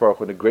HaKadosh Baruch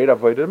Hu, the great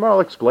avodah. The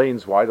Maral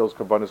explains why those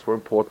karbonis were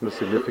important,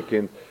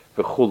 significant,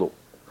 v'chulu.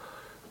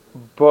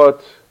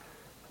 But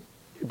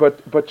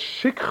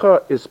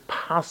shikha is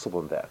possible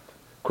in that.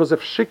 Because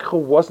if shikha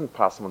wasn't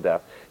possible in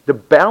that, the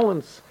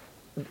balance,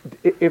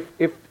 if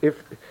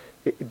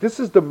this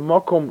is the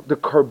makom, the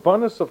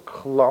karbanos of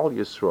Klal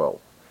Yisrael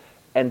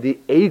and the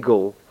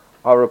egel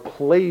are a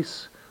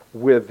place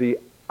where the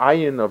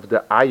ayin of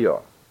the ayah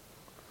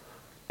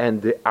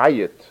and the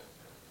ayat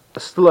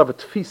still have a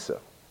tfisa.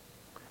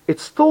 It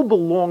still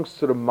belongs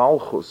to the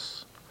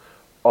malchus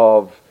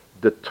of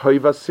the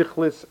toiva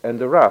sichlis and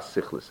the ras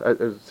sichlis.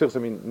 Sichlis, I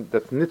mean,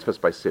 that's nitzvahs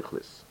by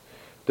sichlis.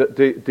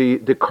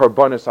 The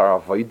karbanis are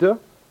avoida,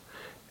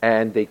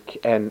 and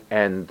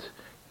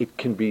it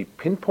can be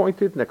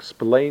pinpointed and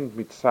explained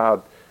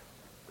mitzad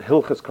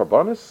hilchas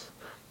karbanis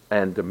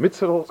and the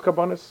mitzvah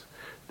karbanis.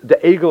 The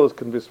egel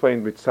can be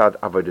explained mitzad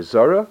avodah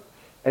zarah,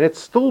 and it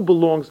still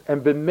belongs.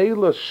 And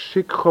b'meila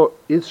shikha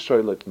is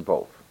shoylet in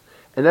both,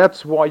 and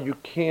that's why you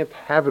can't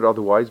have it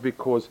otherwise,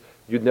 because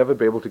you'd never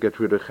be able to get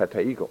rid of chet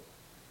ha'egel.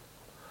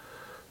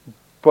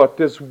 But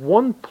there's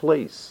one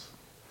place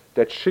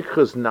that shikha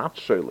is not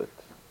shoylet,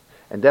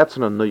 and that's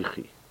an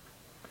anochi.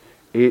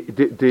 The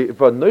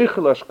v'anochi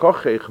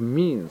lashkochech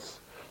means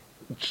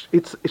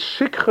it's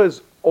shikha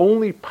is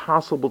only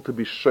possible to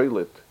be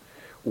shoylet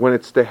when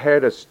it's the hair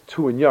that's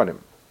two inyanim.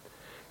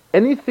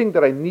 Anything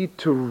that I need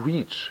to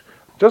reach,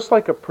 just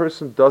like a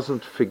person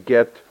doesn't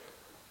forget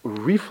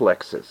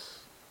reflexes,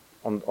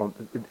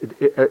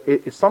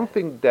 it's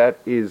something that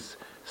is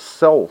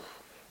self,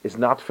 is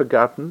not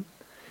forgotten.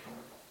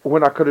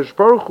 When HaKadosh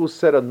Baruch Hu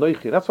said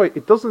Anochi, that's why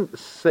it doesn't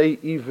say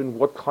even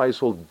what Klal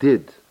Yisrael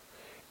did.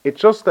 It's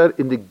just that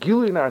in the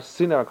Gilui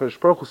Sinai, HaKadosh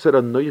Baruch Hu said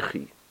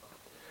Anochi.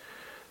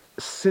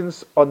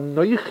 Since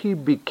Anochi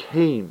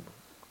became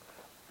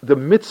the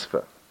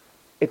mitzvah,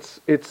 it's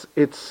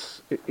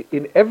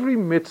in every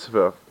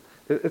mitzvah.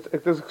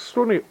 There's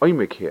extraordinary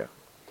oimik here.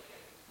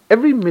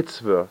 Every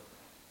mitzvah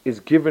is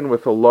given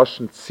with a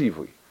lashon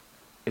tzivui.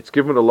 It's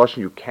given a lashon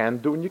you can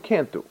do and you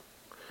can't do.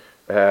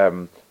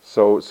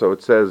 So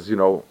it says, you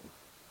know,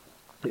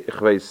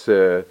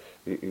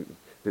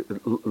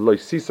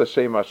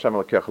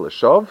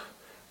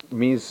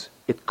 means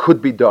it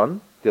could be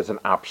done. There's an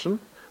option,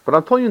 but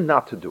I'm telling you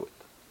not to do it.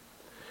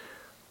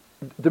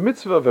 The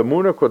mitzvah of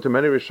emunah, according to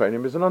many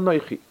Rishonim, is an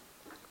anochi.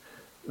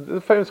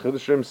 The famous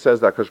Chiddushim says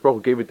that Kadosh Baruch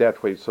Hu gave it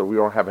that way, so we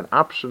don't have an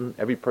option.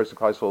 Every person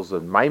calls is a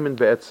maimin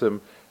be'etzim.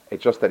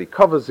 It's just that he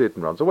covers it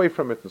and runs away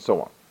from it, and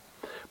so on.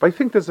 But I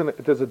think there's a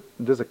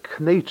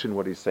knetch in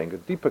what he's saying, a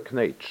deeper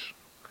knetch.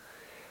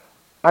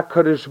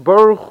 HaKadosh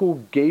Baruch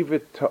Hu gave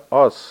it to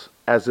us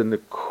as a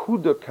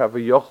nekuda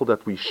kaviyachol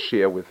that we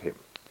share with him.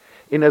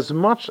 In as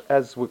much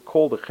as we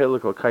call the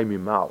chelik al-kai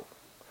mimal,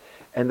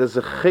 and there's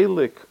a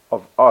chelik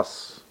of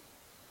us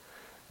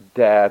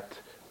that,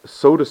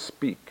 so to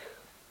speak,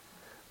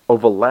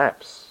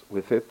 overlaps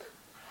with it,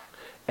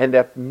 and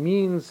that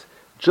means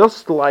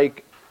just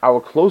like our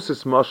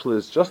closest mashal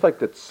is, just like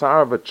the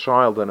tsar of a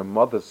child and a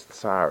mother's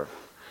tsar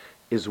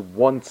is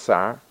one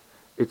tsar.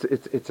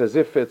 It's as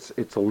if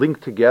it's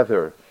linked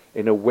together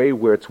in a way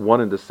where it's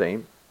one and the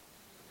same.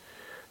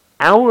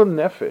 Our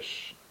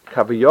nefesh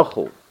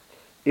kaviyachol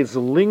is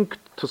linked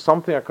to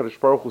something HaKadosh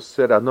Baruch Hu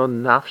said,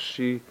 "Anon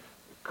nafshi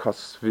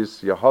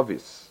kasvis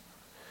yahavis."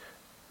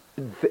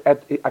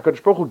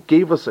 HaKadosh Baruch Hu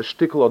gave us a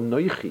shtickle on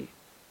noichi,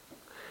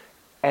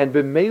 and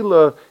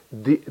b'meila,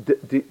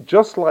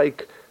 just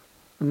like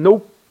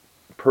no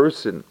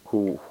person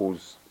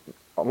who's,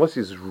 unless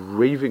he's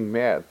raving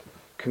mad,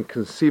 can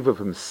conceive of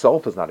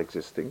himself as not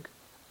existing.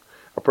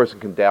 A person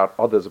can doubt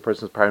others. A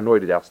person is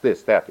paranoid. He doubts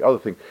this, that, the other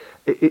thing.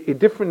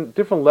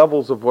 Different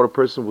levels of what a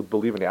person would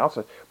believe on the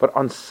outside. But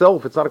on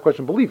self, it's not a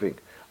question of believing.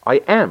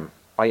 I am,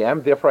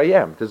 therefore I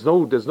am. It's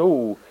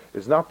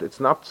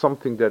not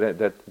something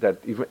that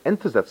even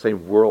enters that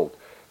same world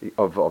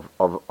of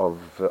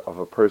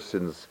a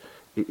person's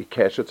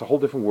cash. It's a whole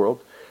different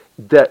world.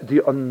 That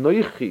the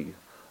anochi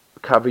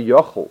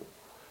kaviyachol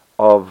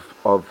of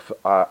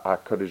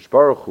HaKadosh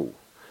Baruch Hu,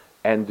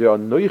 and the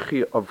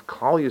Anochi of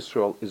Klal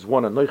Yisrael is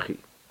one Anochi.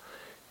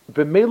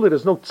 B'meila,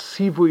 there's no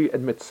tzivui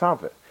and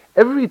mitzvah.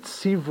 Every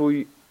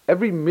tzivui,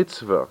 every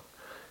mitzvah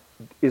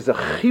is a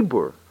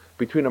chibur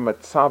between a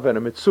mitzvah and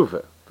a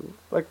mitzvah.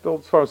 Like the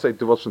old Sfarim say,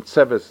 the Lashon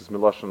Tzeves is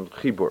Milashon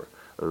chibur,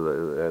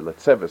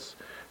 letzeves.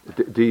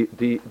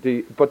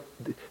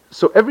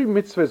 So every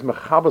mitzvah is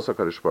mechabas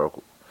HaKadosh Baruch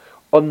Hu.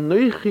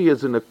 Anochi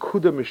is an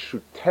akuda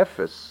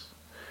mishutefes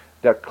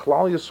that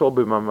Klal Yisrael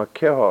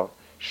b'mamakeha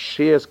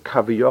shares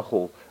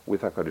kaviyachol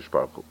with HaKadosh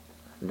Baruch Hu.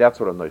 And that's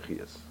what Anochi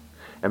is.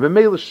 And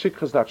Memela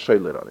Shikha is not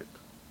shaylet on it.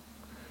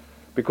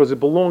 Because it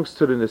belongs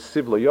to the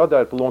Nesiv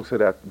L'Yada, it belongs to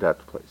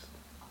that place.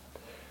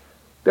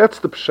 That's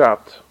the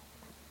pshat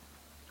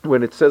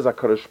when it says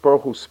HaKadosh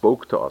Baruch Hu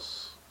spoke to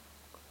us,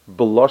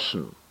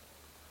 Beloshen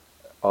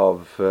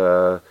of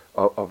a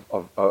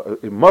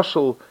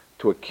mashal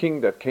to a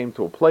king that came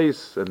to a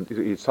place, and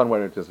his son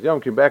went into his young,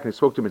 came back, and he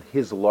spoke to him in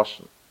his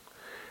Loshen.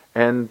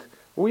 And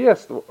we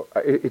asked,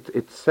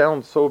 it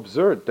sounds so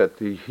absurd that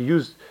he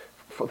used,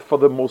 for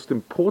the most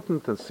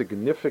important and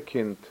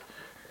significant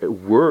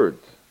word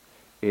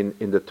in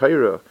the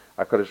Torah,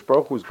 HaKadosh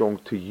Baruch Hu is going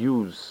to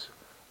use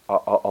a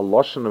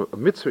lashon, a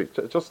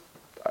mitzvah. Just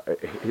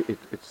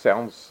it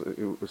sounds.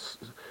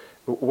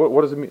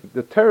 What does it mean?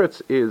 The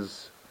teretz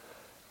is,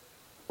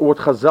 what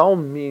Chazal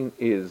mean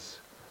is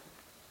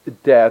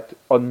that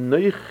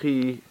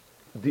Anochi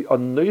the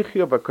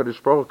Anochi of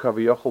HaKadosh Baruch Hu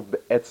Kaviyachol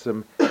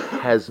Be'etzem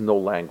has no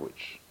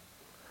language,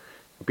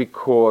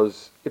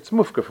 because it's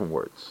mufka from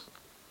words.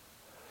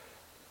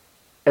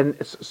 And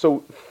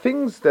so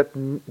things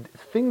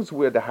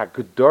where the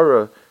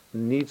Haggadah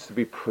needs to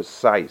be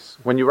precise.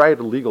 When you write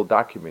a legal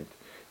document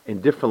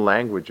in different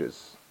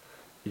languages,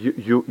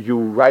 you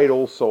write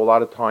also a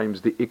lot of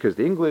times the ik is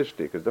the English,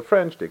 the ik is the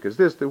French, the ik is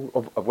this,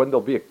 of when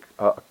there'll be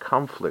a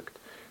conflict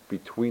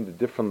between the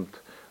different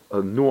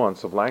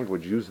nuance of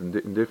language used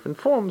in different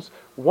forms.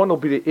 One will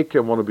be the ik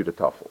and one will be the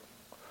tafel.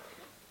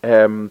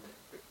 Lashon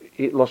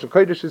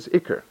Kodesh is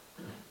iker,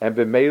 and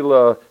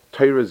b'meila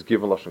Torah is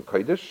given Lashon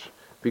Kodesh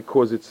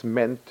because it's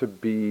meant to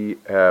be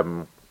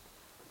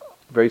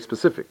very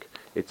specific.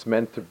 It's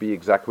meant to be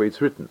exactly the way it's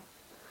written.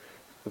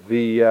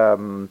 The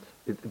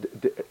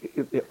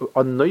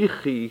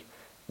Anochi,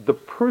 the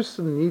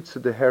person needs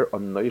to deher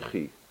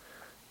Anochi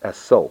as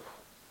self,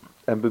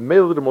 and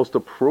b'meila the most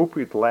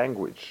appropriate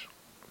language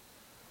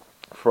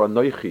for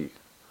Anochi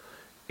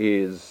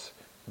is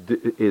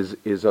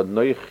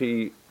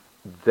Anochi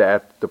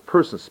that the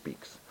person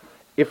speaks.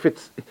 If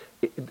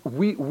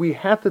we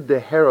had to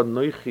deher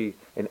Anochi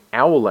in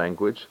our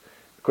language,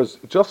 because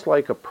just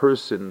like a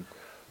person,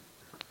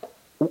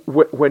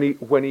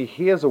 when he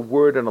hears a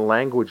word in a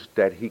language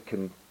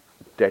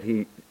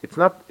it's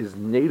not his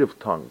native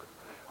tongue,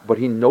 but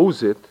he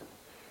knows it,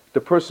 the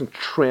person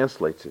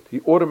translates it.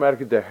 He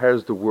automatically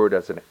dehers the word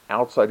as an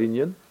outside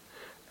Indian,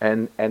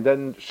 and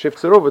then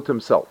shifts it over to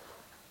himself.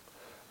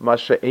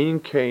 Masha ein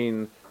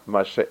kain,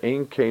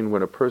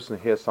 when a person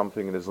hears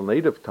something in his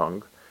native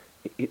tongue,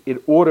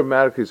 it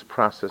automatically is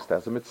processed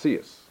as a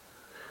mitzias.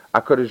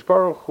 HaKadosh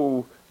Baruch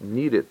Hu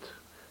needed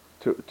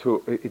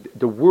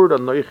the word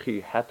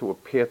Anochi had to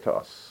appear to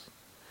us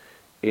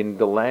in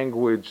the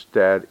language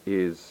that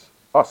is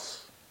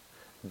us.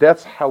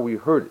 That's how we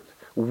heard it.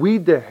 We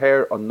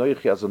deher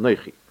Anochi as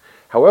Anochi.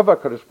 However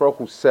HaKadosh Baruch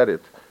Hu said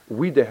it,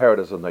 we deher it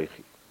as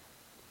Anochi.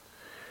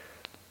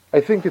 I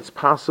think it's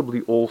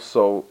possibly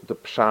also the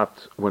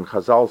pshat when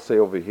Chazal say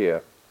over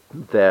here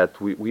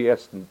that we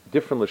asked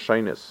different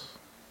lashonis.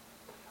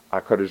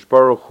 HaKadosh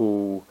Baruch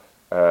Hu,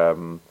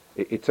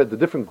 it said the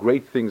different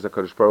great things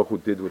HaKadosh Baruch Hu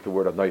did with the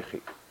word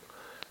Anochi.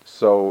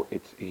 So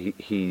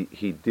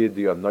he did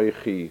the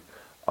Anochi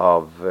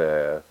of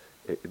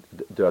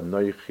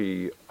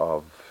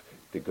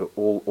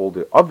all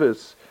the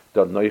others,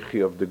 the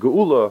Anochi of the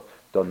Geula,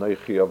 the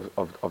Anochi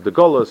of the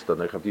Golas, the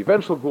Anochi of the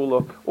eventual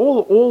Geula,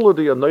 all of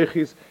the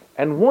Anochis,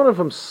 and one of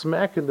them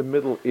smack in the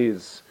middle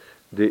is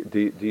the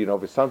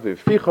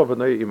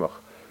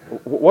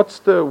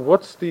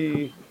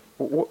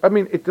I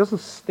mean, it doesn't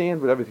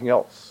stand with everything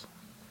else.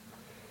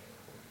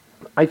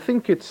 I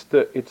think it's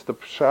the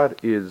pshat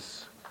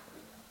is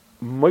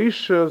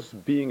Moshe's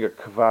being a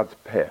kvad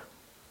peh,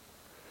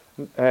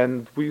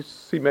 and we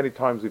see many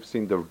times we've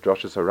seen the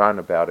Drashas Haran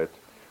about it.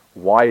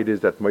 Why it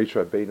is that Moshe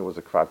Rabbeinu was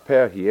a kvad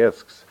peh? He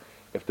asks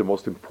if the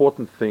most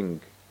important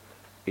thing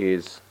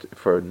is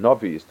for a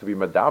Navi is to be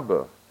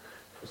Madaber.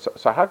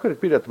 So how could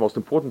it be that the most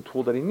important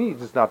tool that he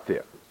needs is not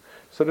there?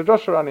 So the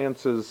Drashas Haran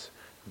answers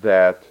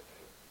that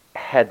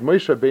had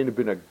Moshe Rabbeinu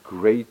been a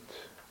great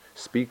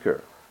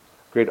speaker,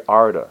 great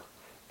orator,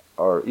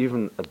 or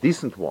even a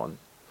decent one,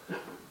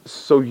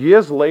 so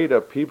years later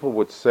people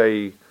would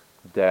say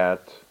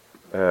that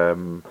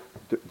the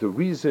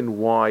reason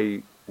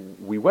why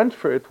we went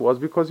for it was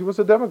because he was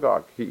a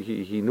demagogue.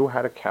 He knew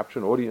how to capture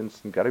an audience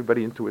and got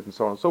everybody into it and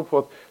so on and so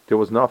forth. There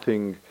was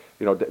nothing,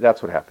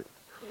 that's what happened.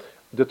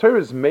 The Torah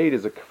is made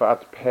as a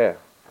kvat peh,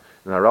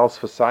 and Haral's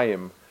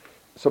Fasayim.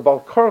 So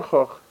Bal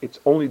Korchach, it's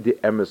only the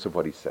emes of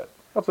what he said.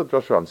 That's what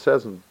Joshua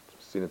says, and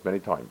I've seen it many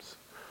times.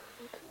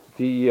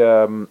 The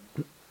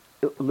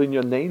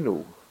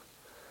Linyonenu,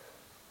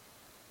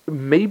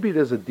 maybe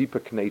there's a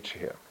deeper nature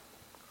here.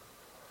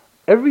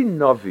 Every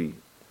Navi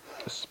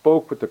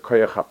spoke with the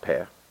Koyach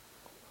HaPeh,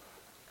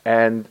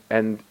 and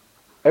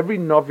every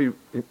Navi,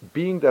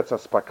 being that's a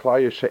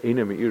Spaklaya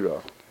She'ena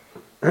Me'ira,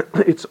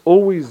 it's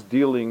always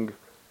dealing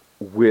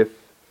with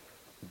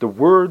the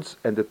words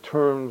and the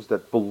terms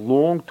that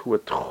belong to a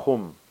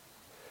tchum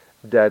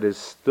that is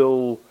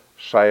still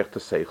shaykh to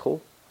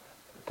seichel,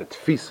 the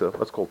tfisa,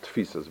 let's call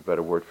tfisa is a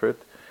better word for it.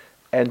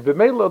 And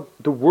b'meila,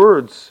 the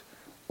words,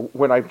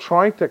 when I'm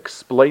trying to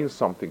explain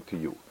something to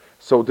you,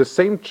 so the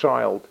same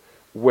child,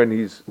 when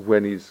he's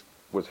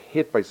was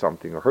hit by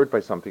something or hurt by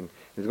something,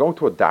 he's going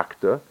to a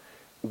doctor,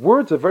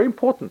 words are very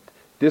important.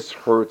 This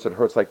hurts, it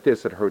hurts like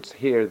this, it hurts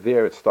here,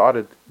 there, it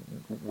started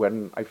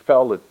when I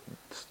fell, it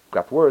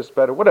got worse,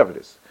 better, whatever it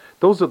is.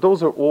 Those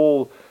are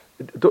all,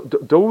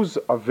 those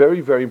are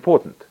very, very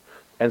important.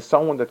 And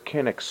someone that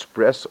can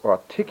express or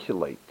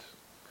articulate,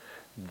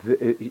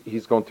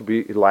 he's going to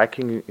be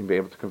lacking in being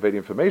able to convey the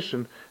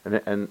information,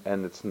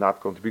 and it's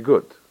not going to be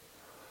good.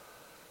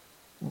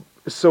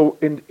 So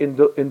in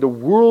the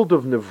world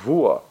of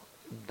nevuah,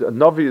 the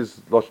Navi is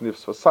Lashon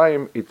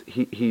Fasayim.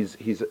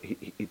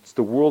 It's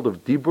the world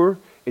of Dibur.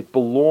 It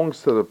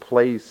belongs to the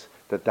place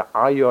that the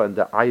Ayah and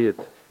the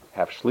Ayat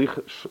have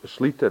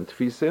Shlita and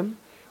Tfisin.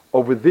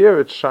 Over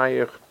there, it's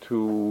shaykh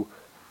to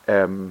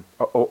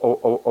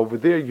Over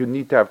there, you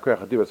need to have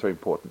koyach adira. It's very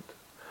important.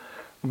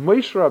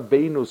 Moshe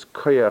Rabbeinu's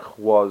koyach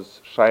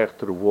was shaykh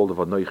to the world of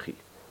Anochi.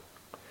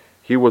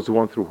 He was the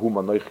one through whom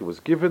Anochi was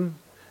given.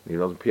 He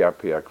doesn't pia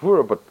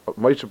gvura, but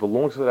Moshe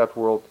belongs to that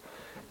world.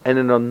 And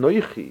in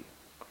Anochi,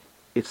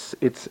 it's the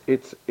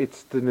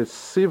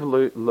nesiv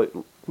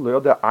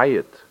leoda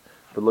ayat,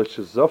 v'lo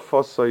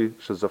shezafasoi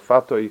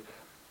shezafatoi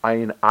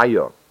ayin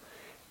ayah.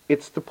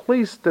 It's the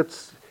place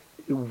that's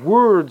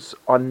words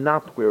are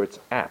not where it's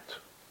at.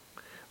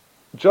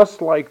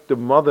 Just like the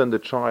mother and the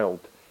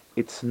child,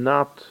 it's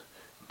not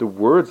the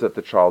words that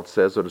the child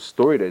says or the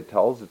story that it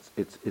tells.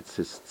 It's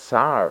his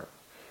tsar.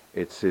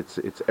 It's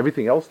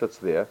everything else that's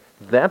there.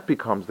 That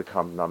becomes the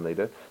common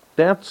denominator.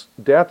 That's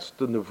the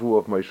nevuah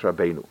of Moshe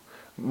Rabbeinu.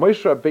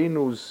 Moshe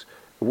Rabbeinu's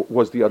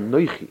was the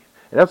Anochi,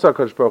 and that's what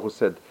HaKadosh Baruch Hu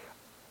said.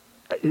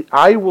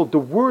 The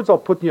words I'll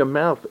put in your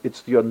mouth.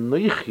 It's the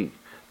Anochi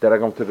that I'm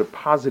going to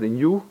deposit in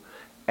you,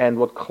 and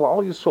what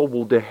Klal Yisrael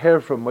will hear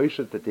from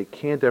Moshe that they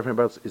can't hear from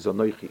anybody else is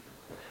Anochi.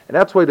 And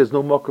that's why there's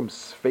no mokum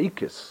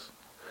sfeikis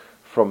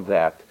from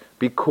that,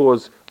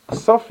 because a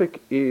suffix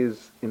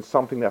is in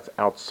something that's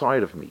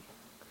outside of me.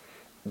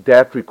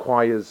 That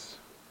requires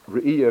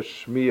re'iyah,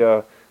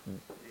 shmiyah,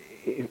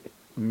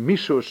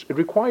 mishush. It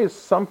requires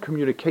some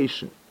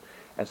communication.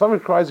 And something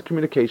that requires a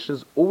communication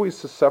is always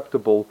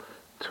susceptible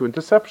to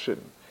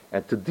interception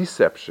and to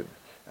deception.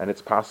 And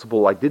it's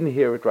possible I didn't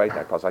hear it right,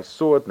 because I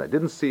saw it and I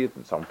didn't see it,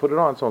 and someone put it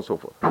on, and so on and so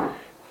forth.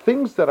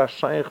 Things that are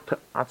shaykh to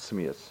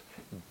atzmius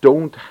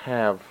don't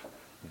have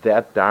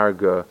that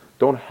darga,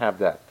 don't have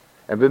that.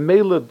 And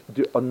V'meila,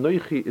 the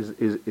Anochi is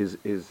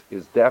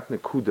that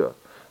nekuda,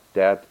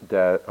 that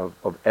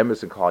of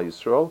emes and Klal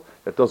Yisrael,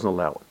 that doesn't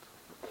allow it.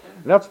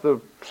 And that's the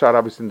pshat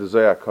obviously in the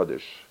Zohar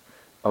Kodesh,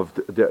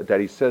 that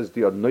he says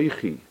the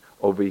Anochi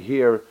over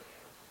here.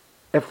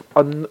 If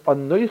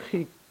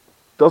Anochi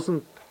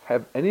doesn't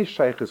have any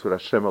shaykhs with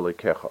Hashem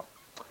Elokecha,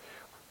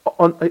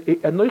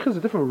 Anochi is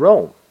a different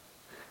realm.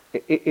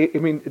 I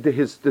mean, the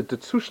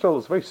Zushtel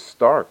is very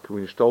stark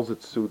when he tells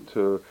it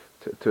to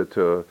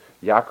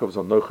Yaakov's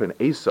Anochi and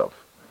Esav.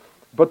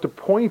 But the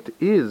point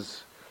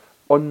is,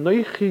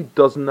 Anochi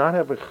does not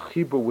have a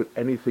chibur with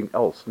anything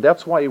else. And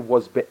that's why it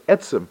was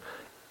be'etzim.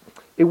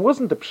 It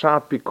wasn't the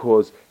pshat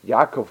because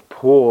Yaakov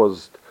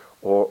paused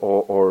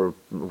or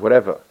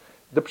whatever.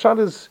 The pshat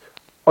is,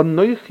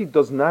 Anochi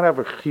does not have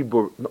a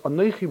chibur.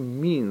 Anochi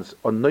means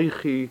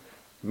Anochi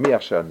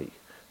mi'ashani.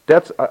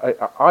 That's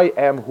I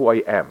am who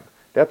I am.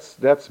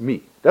 That's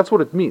me. That's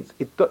what it means.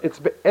 It's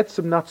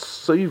be'etzim, not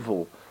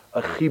soivel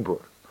a chibur,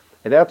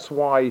 and that's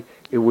why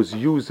it was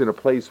used in a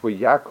place where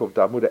Yaakov,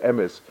 the Amud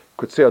Emes,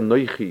 could say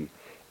Anochi,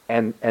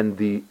 and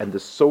the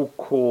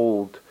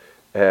so-called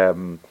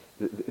the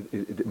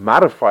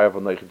modifier of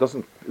Anochi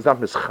is not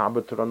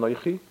mischaber to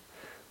Anochi.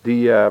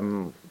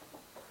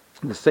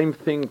 The same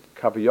thing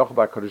Kaviyach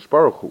by Kadosh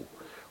Baruch Hu.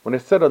 When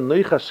it said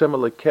Anochi Hashem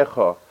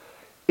Elokecha,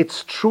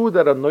 it's true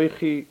that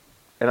Anochi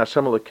and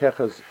Hashem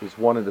Elokecha is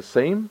one and the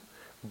same,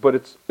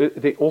 but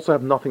they also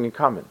have nothing in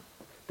common.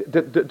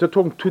 They're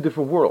talking two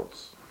different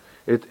worlds.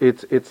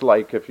 It's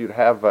like if you'd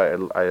have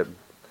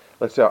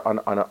let's say on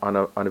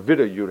a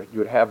video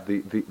you'd have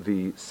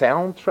the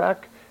sound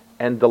track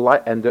and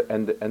the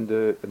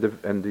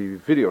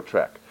video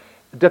track.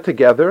 They're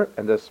together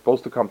and they're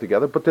supposed to come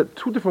together, but they're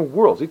two different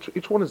worlds.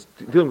 Each one is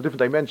dealing with a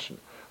different dimension.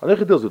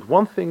 Anochi deals with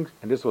one thing,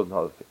 and this was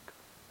another thing.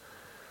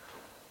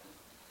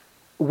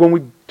 When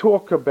we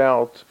talk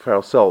about for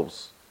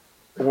ourselves,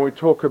 when we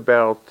talk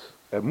about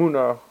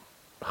Emunah,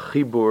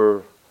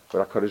 Chibur,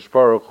 HaKadosh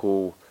Baruch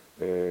Hu,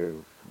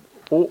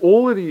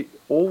 all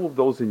of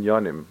those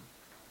inyanim,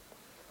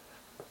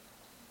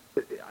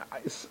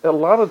 a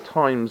lot of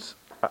times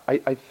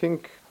I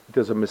think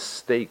there's a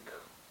mistake.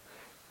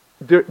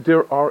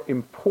 There are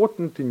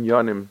important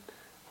inyanim.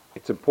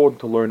 It's important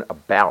to learn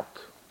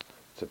about.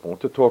 It's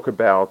important to talk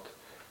about.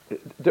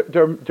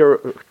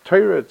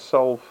 Torah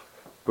itself,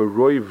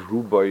 Beroiv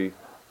Rubai,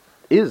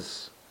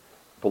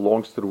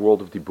 belongs to the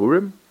world of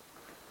Diburim.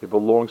 It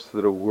belongs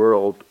to the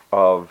world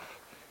of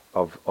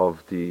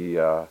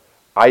the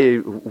where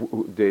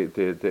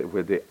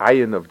the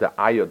ayin of the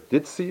ayah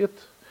did see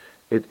it.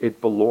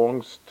 It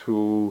belongs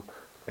to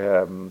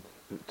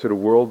the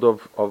world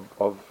of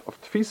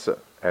tfisa,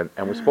 and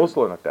we're supposed to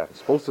learn like that. We're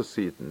supposed to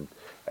see it and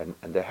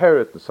the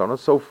herit and so on and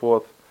so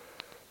forth.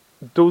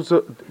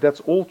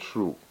 That's all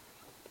true,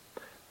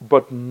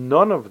 but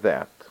none of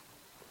that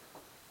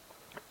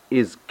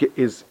is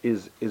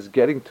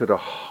getting to the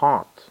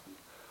heart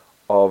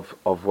of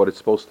what it's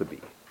supposed to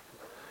be.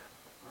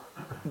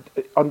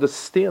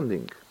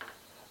 Understanding,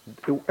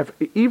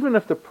 even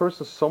if the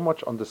person so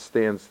much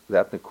understands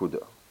that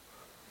nekuda,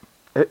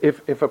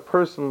 if a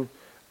person,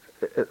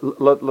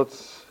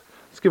 let's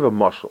give a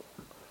mashal.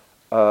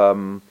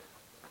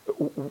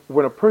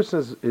 When a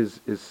person is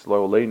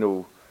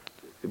lo'olenu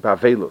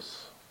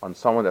bavelus on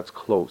someone that's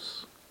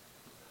close,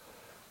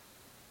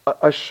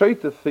 a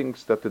shaita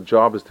thinks that the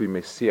job is to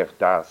be mesiach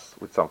das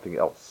with something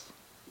else.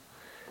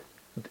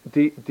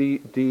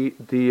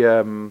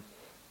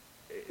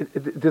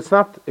 it's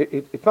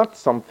not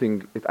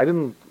something. I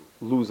didn't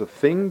lose a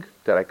thing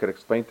that I could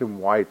explain to him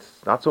why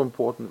it's not so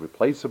important,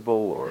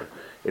 replaceable, or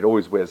it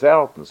always wears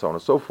out, and so on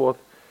and so forth.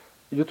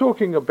 You're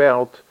talking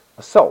about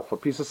a self, a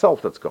piece of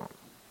self that's gone.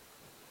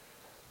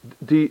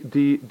 The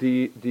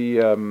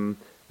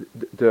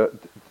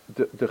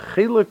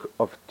chiluk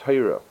of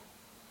Torah,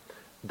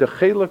 the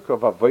chiluk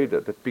of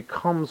avodah that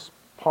becomes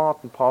part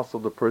and parcel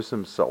of the person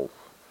himself.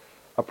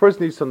 A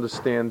person needs to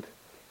understand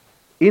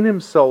in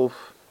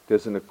himself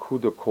there's an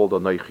akuda called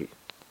Anochi.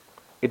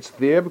 It's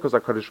there because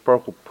HaKadosh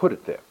Baruch Hu put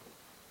it there.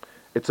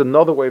 It's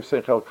another way of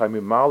saying Chel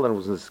Kaimimal, and it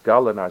was in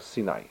Sgal and Ar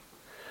Sinai.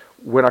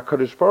 When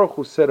HaKadosh Baruch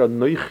Hu said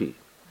Anochi,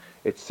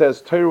 it says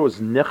Torah was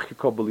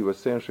nechikol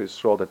b'livasein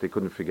Yisro, that they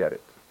couldn't forget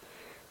it.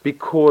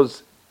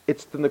 Because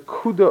it's the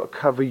nakuda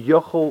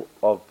kaviyachol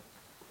of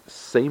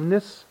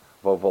sameness,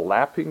 of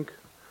overlapping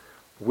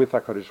with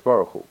HaKadosh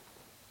Baruch Hu.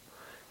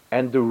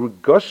 And the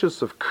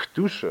regushes of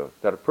kedusha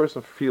that a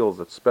person feels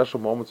at special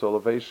moments of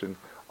elevation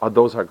are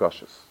those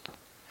hagushes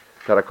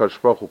that HaKadosh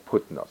Baruch Hu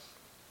put in us.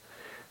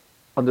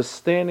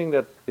 Understanding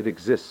that it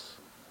exists,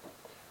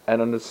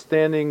 and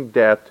understanding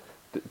that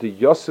the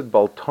Yosid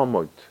Bal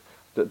Tamod,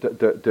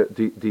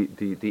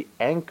 the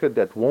anchor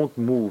that won't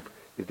move,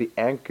 is the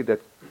anchor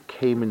that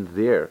came in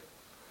there,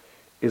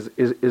 is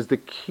the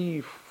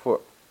key for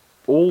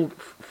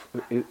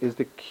is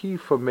the key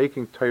for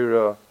making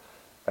Torah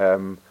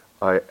an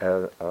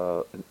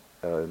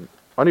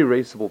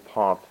unerasable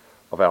part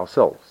of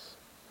ourselves.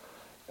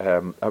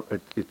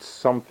 It's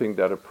something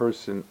that a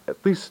person,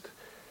 at least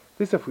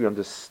if we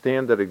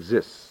understand that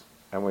exists,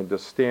 and we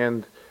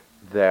understand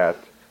that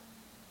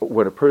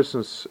when a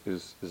person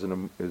is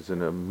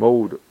in a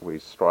mode where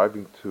he's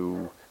striving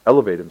to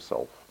elevate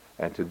himself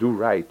and to do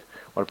right,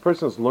 when a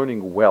person is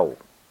learning well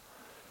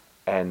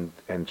and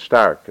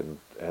stark and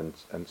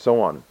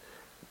so on,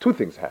 two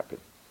things happen.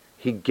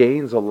 He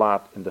gains a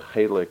lot in the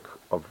chelik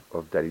of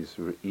that is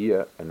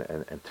re'iyah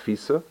and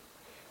tfisa,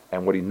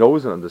 and what he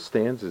knows and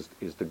understands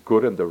is the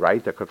good and the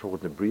right that control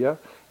with the bria,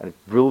 and it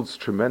builds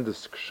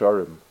tremendous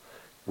ksharim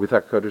with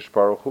HaKadosh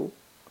Baruch Hu.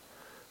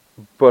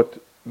 But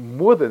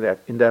more than that,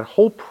 in that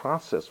whole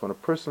process, when a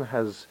person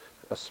has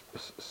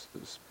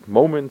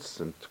moments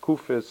and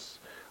tkufis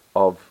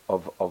of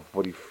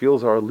what he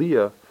feels are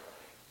aliyah,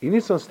 he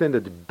needs to understand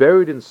that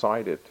buried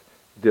inside it,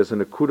 there's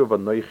an akud of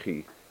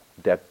anochi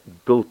that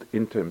built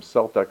into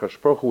himself, that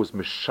HaKadosh Baruch Hu was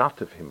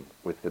mishatev him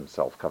with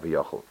himself,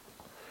 kaviyachol.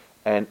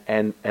 And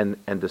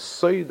the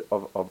side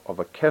of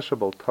a kesher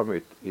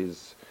tamid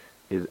is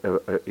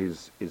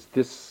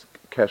this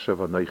kesher of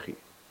anochi.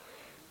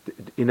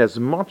 In as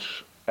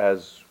much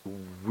as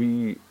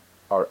we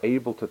are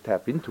able to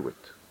tap into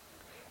it,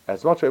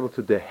 as much able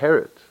to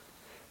deher it,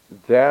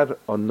 that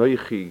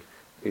anochi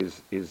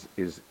is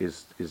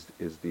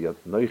the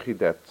anochi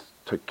that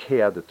took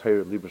care of the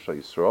Torah Libush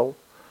Yisrael,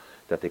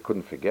 that they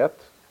couldn't forget.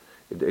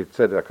 It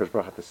said that HaKadosh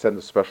Baruch had to send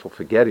a special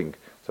forgetting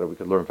so that we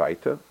could learn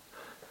weiter.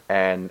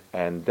 And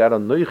that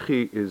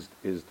anochi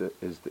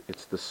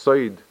it's the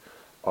side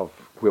of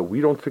where we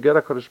don't forget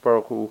HaKadosh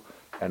Baruch Hu,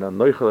 and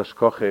anochi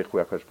l'shkochech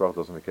where HaKadosh Baruch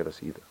Hu doesn't forget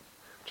us either.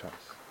 Chance.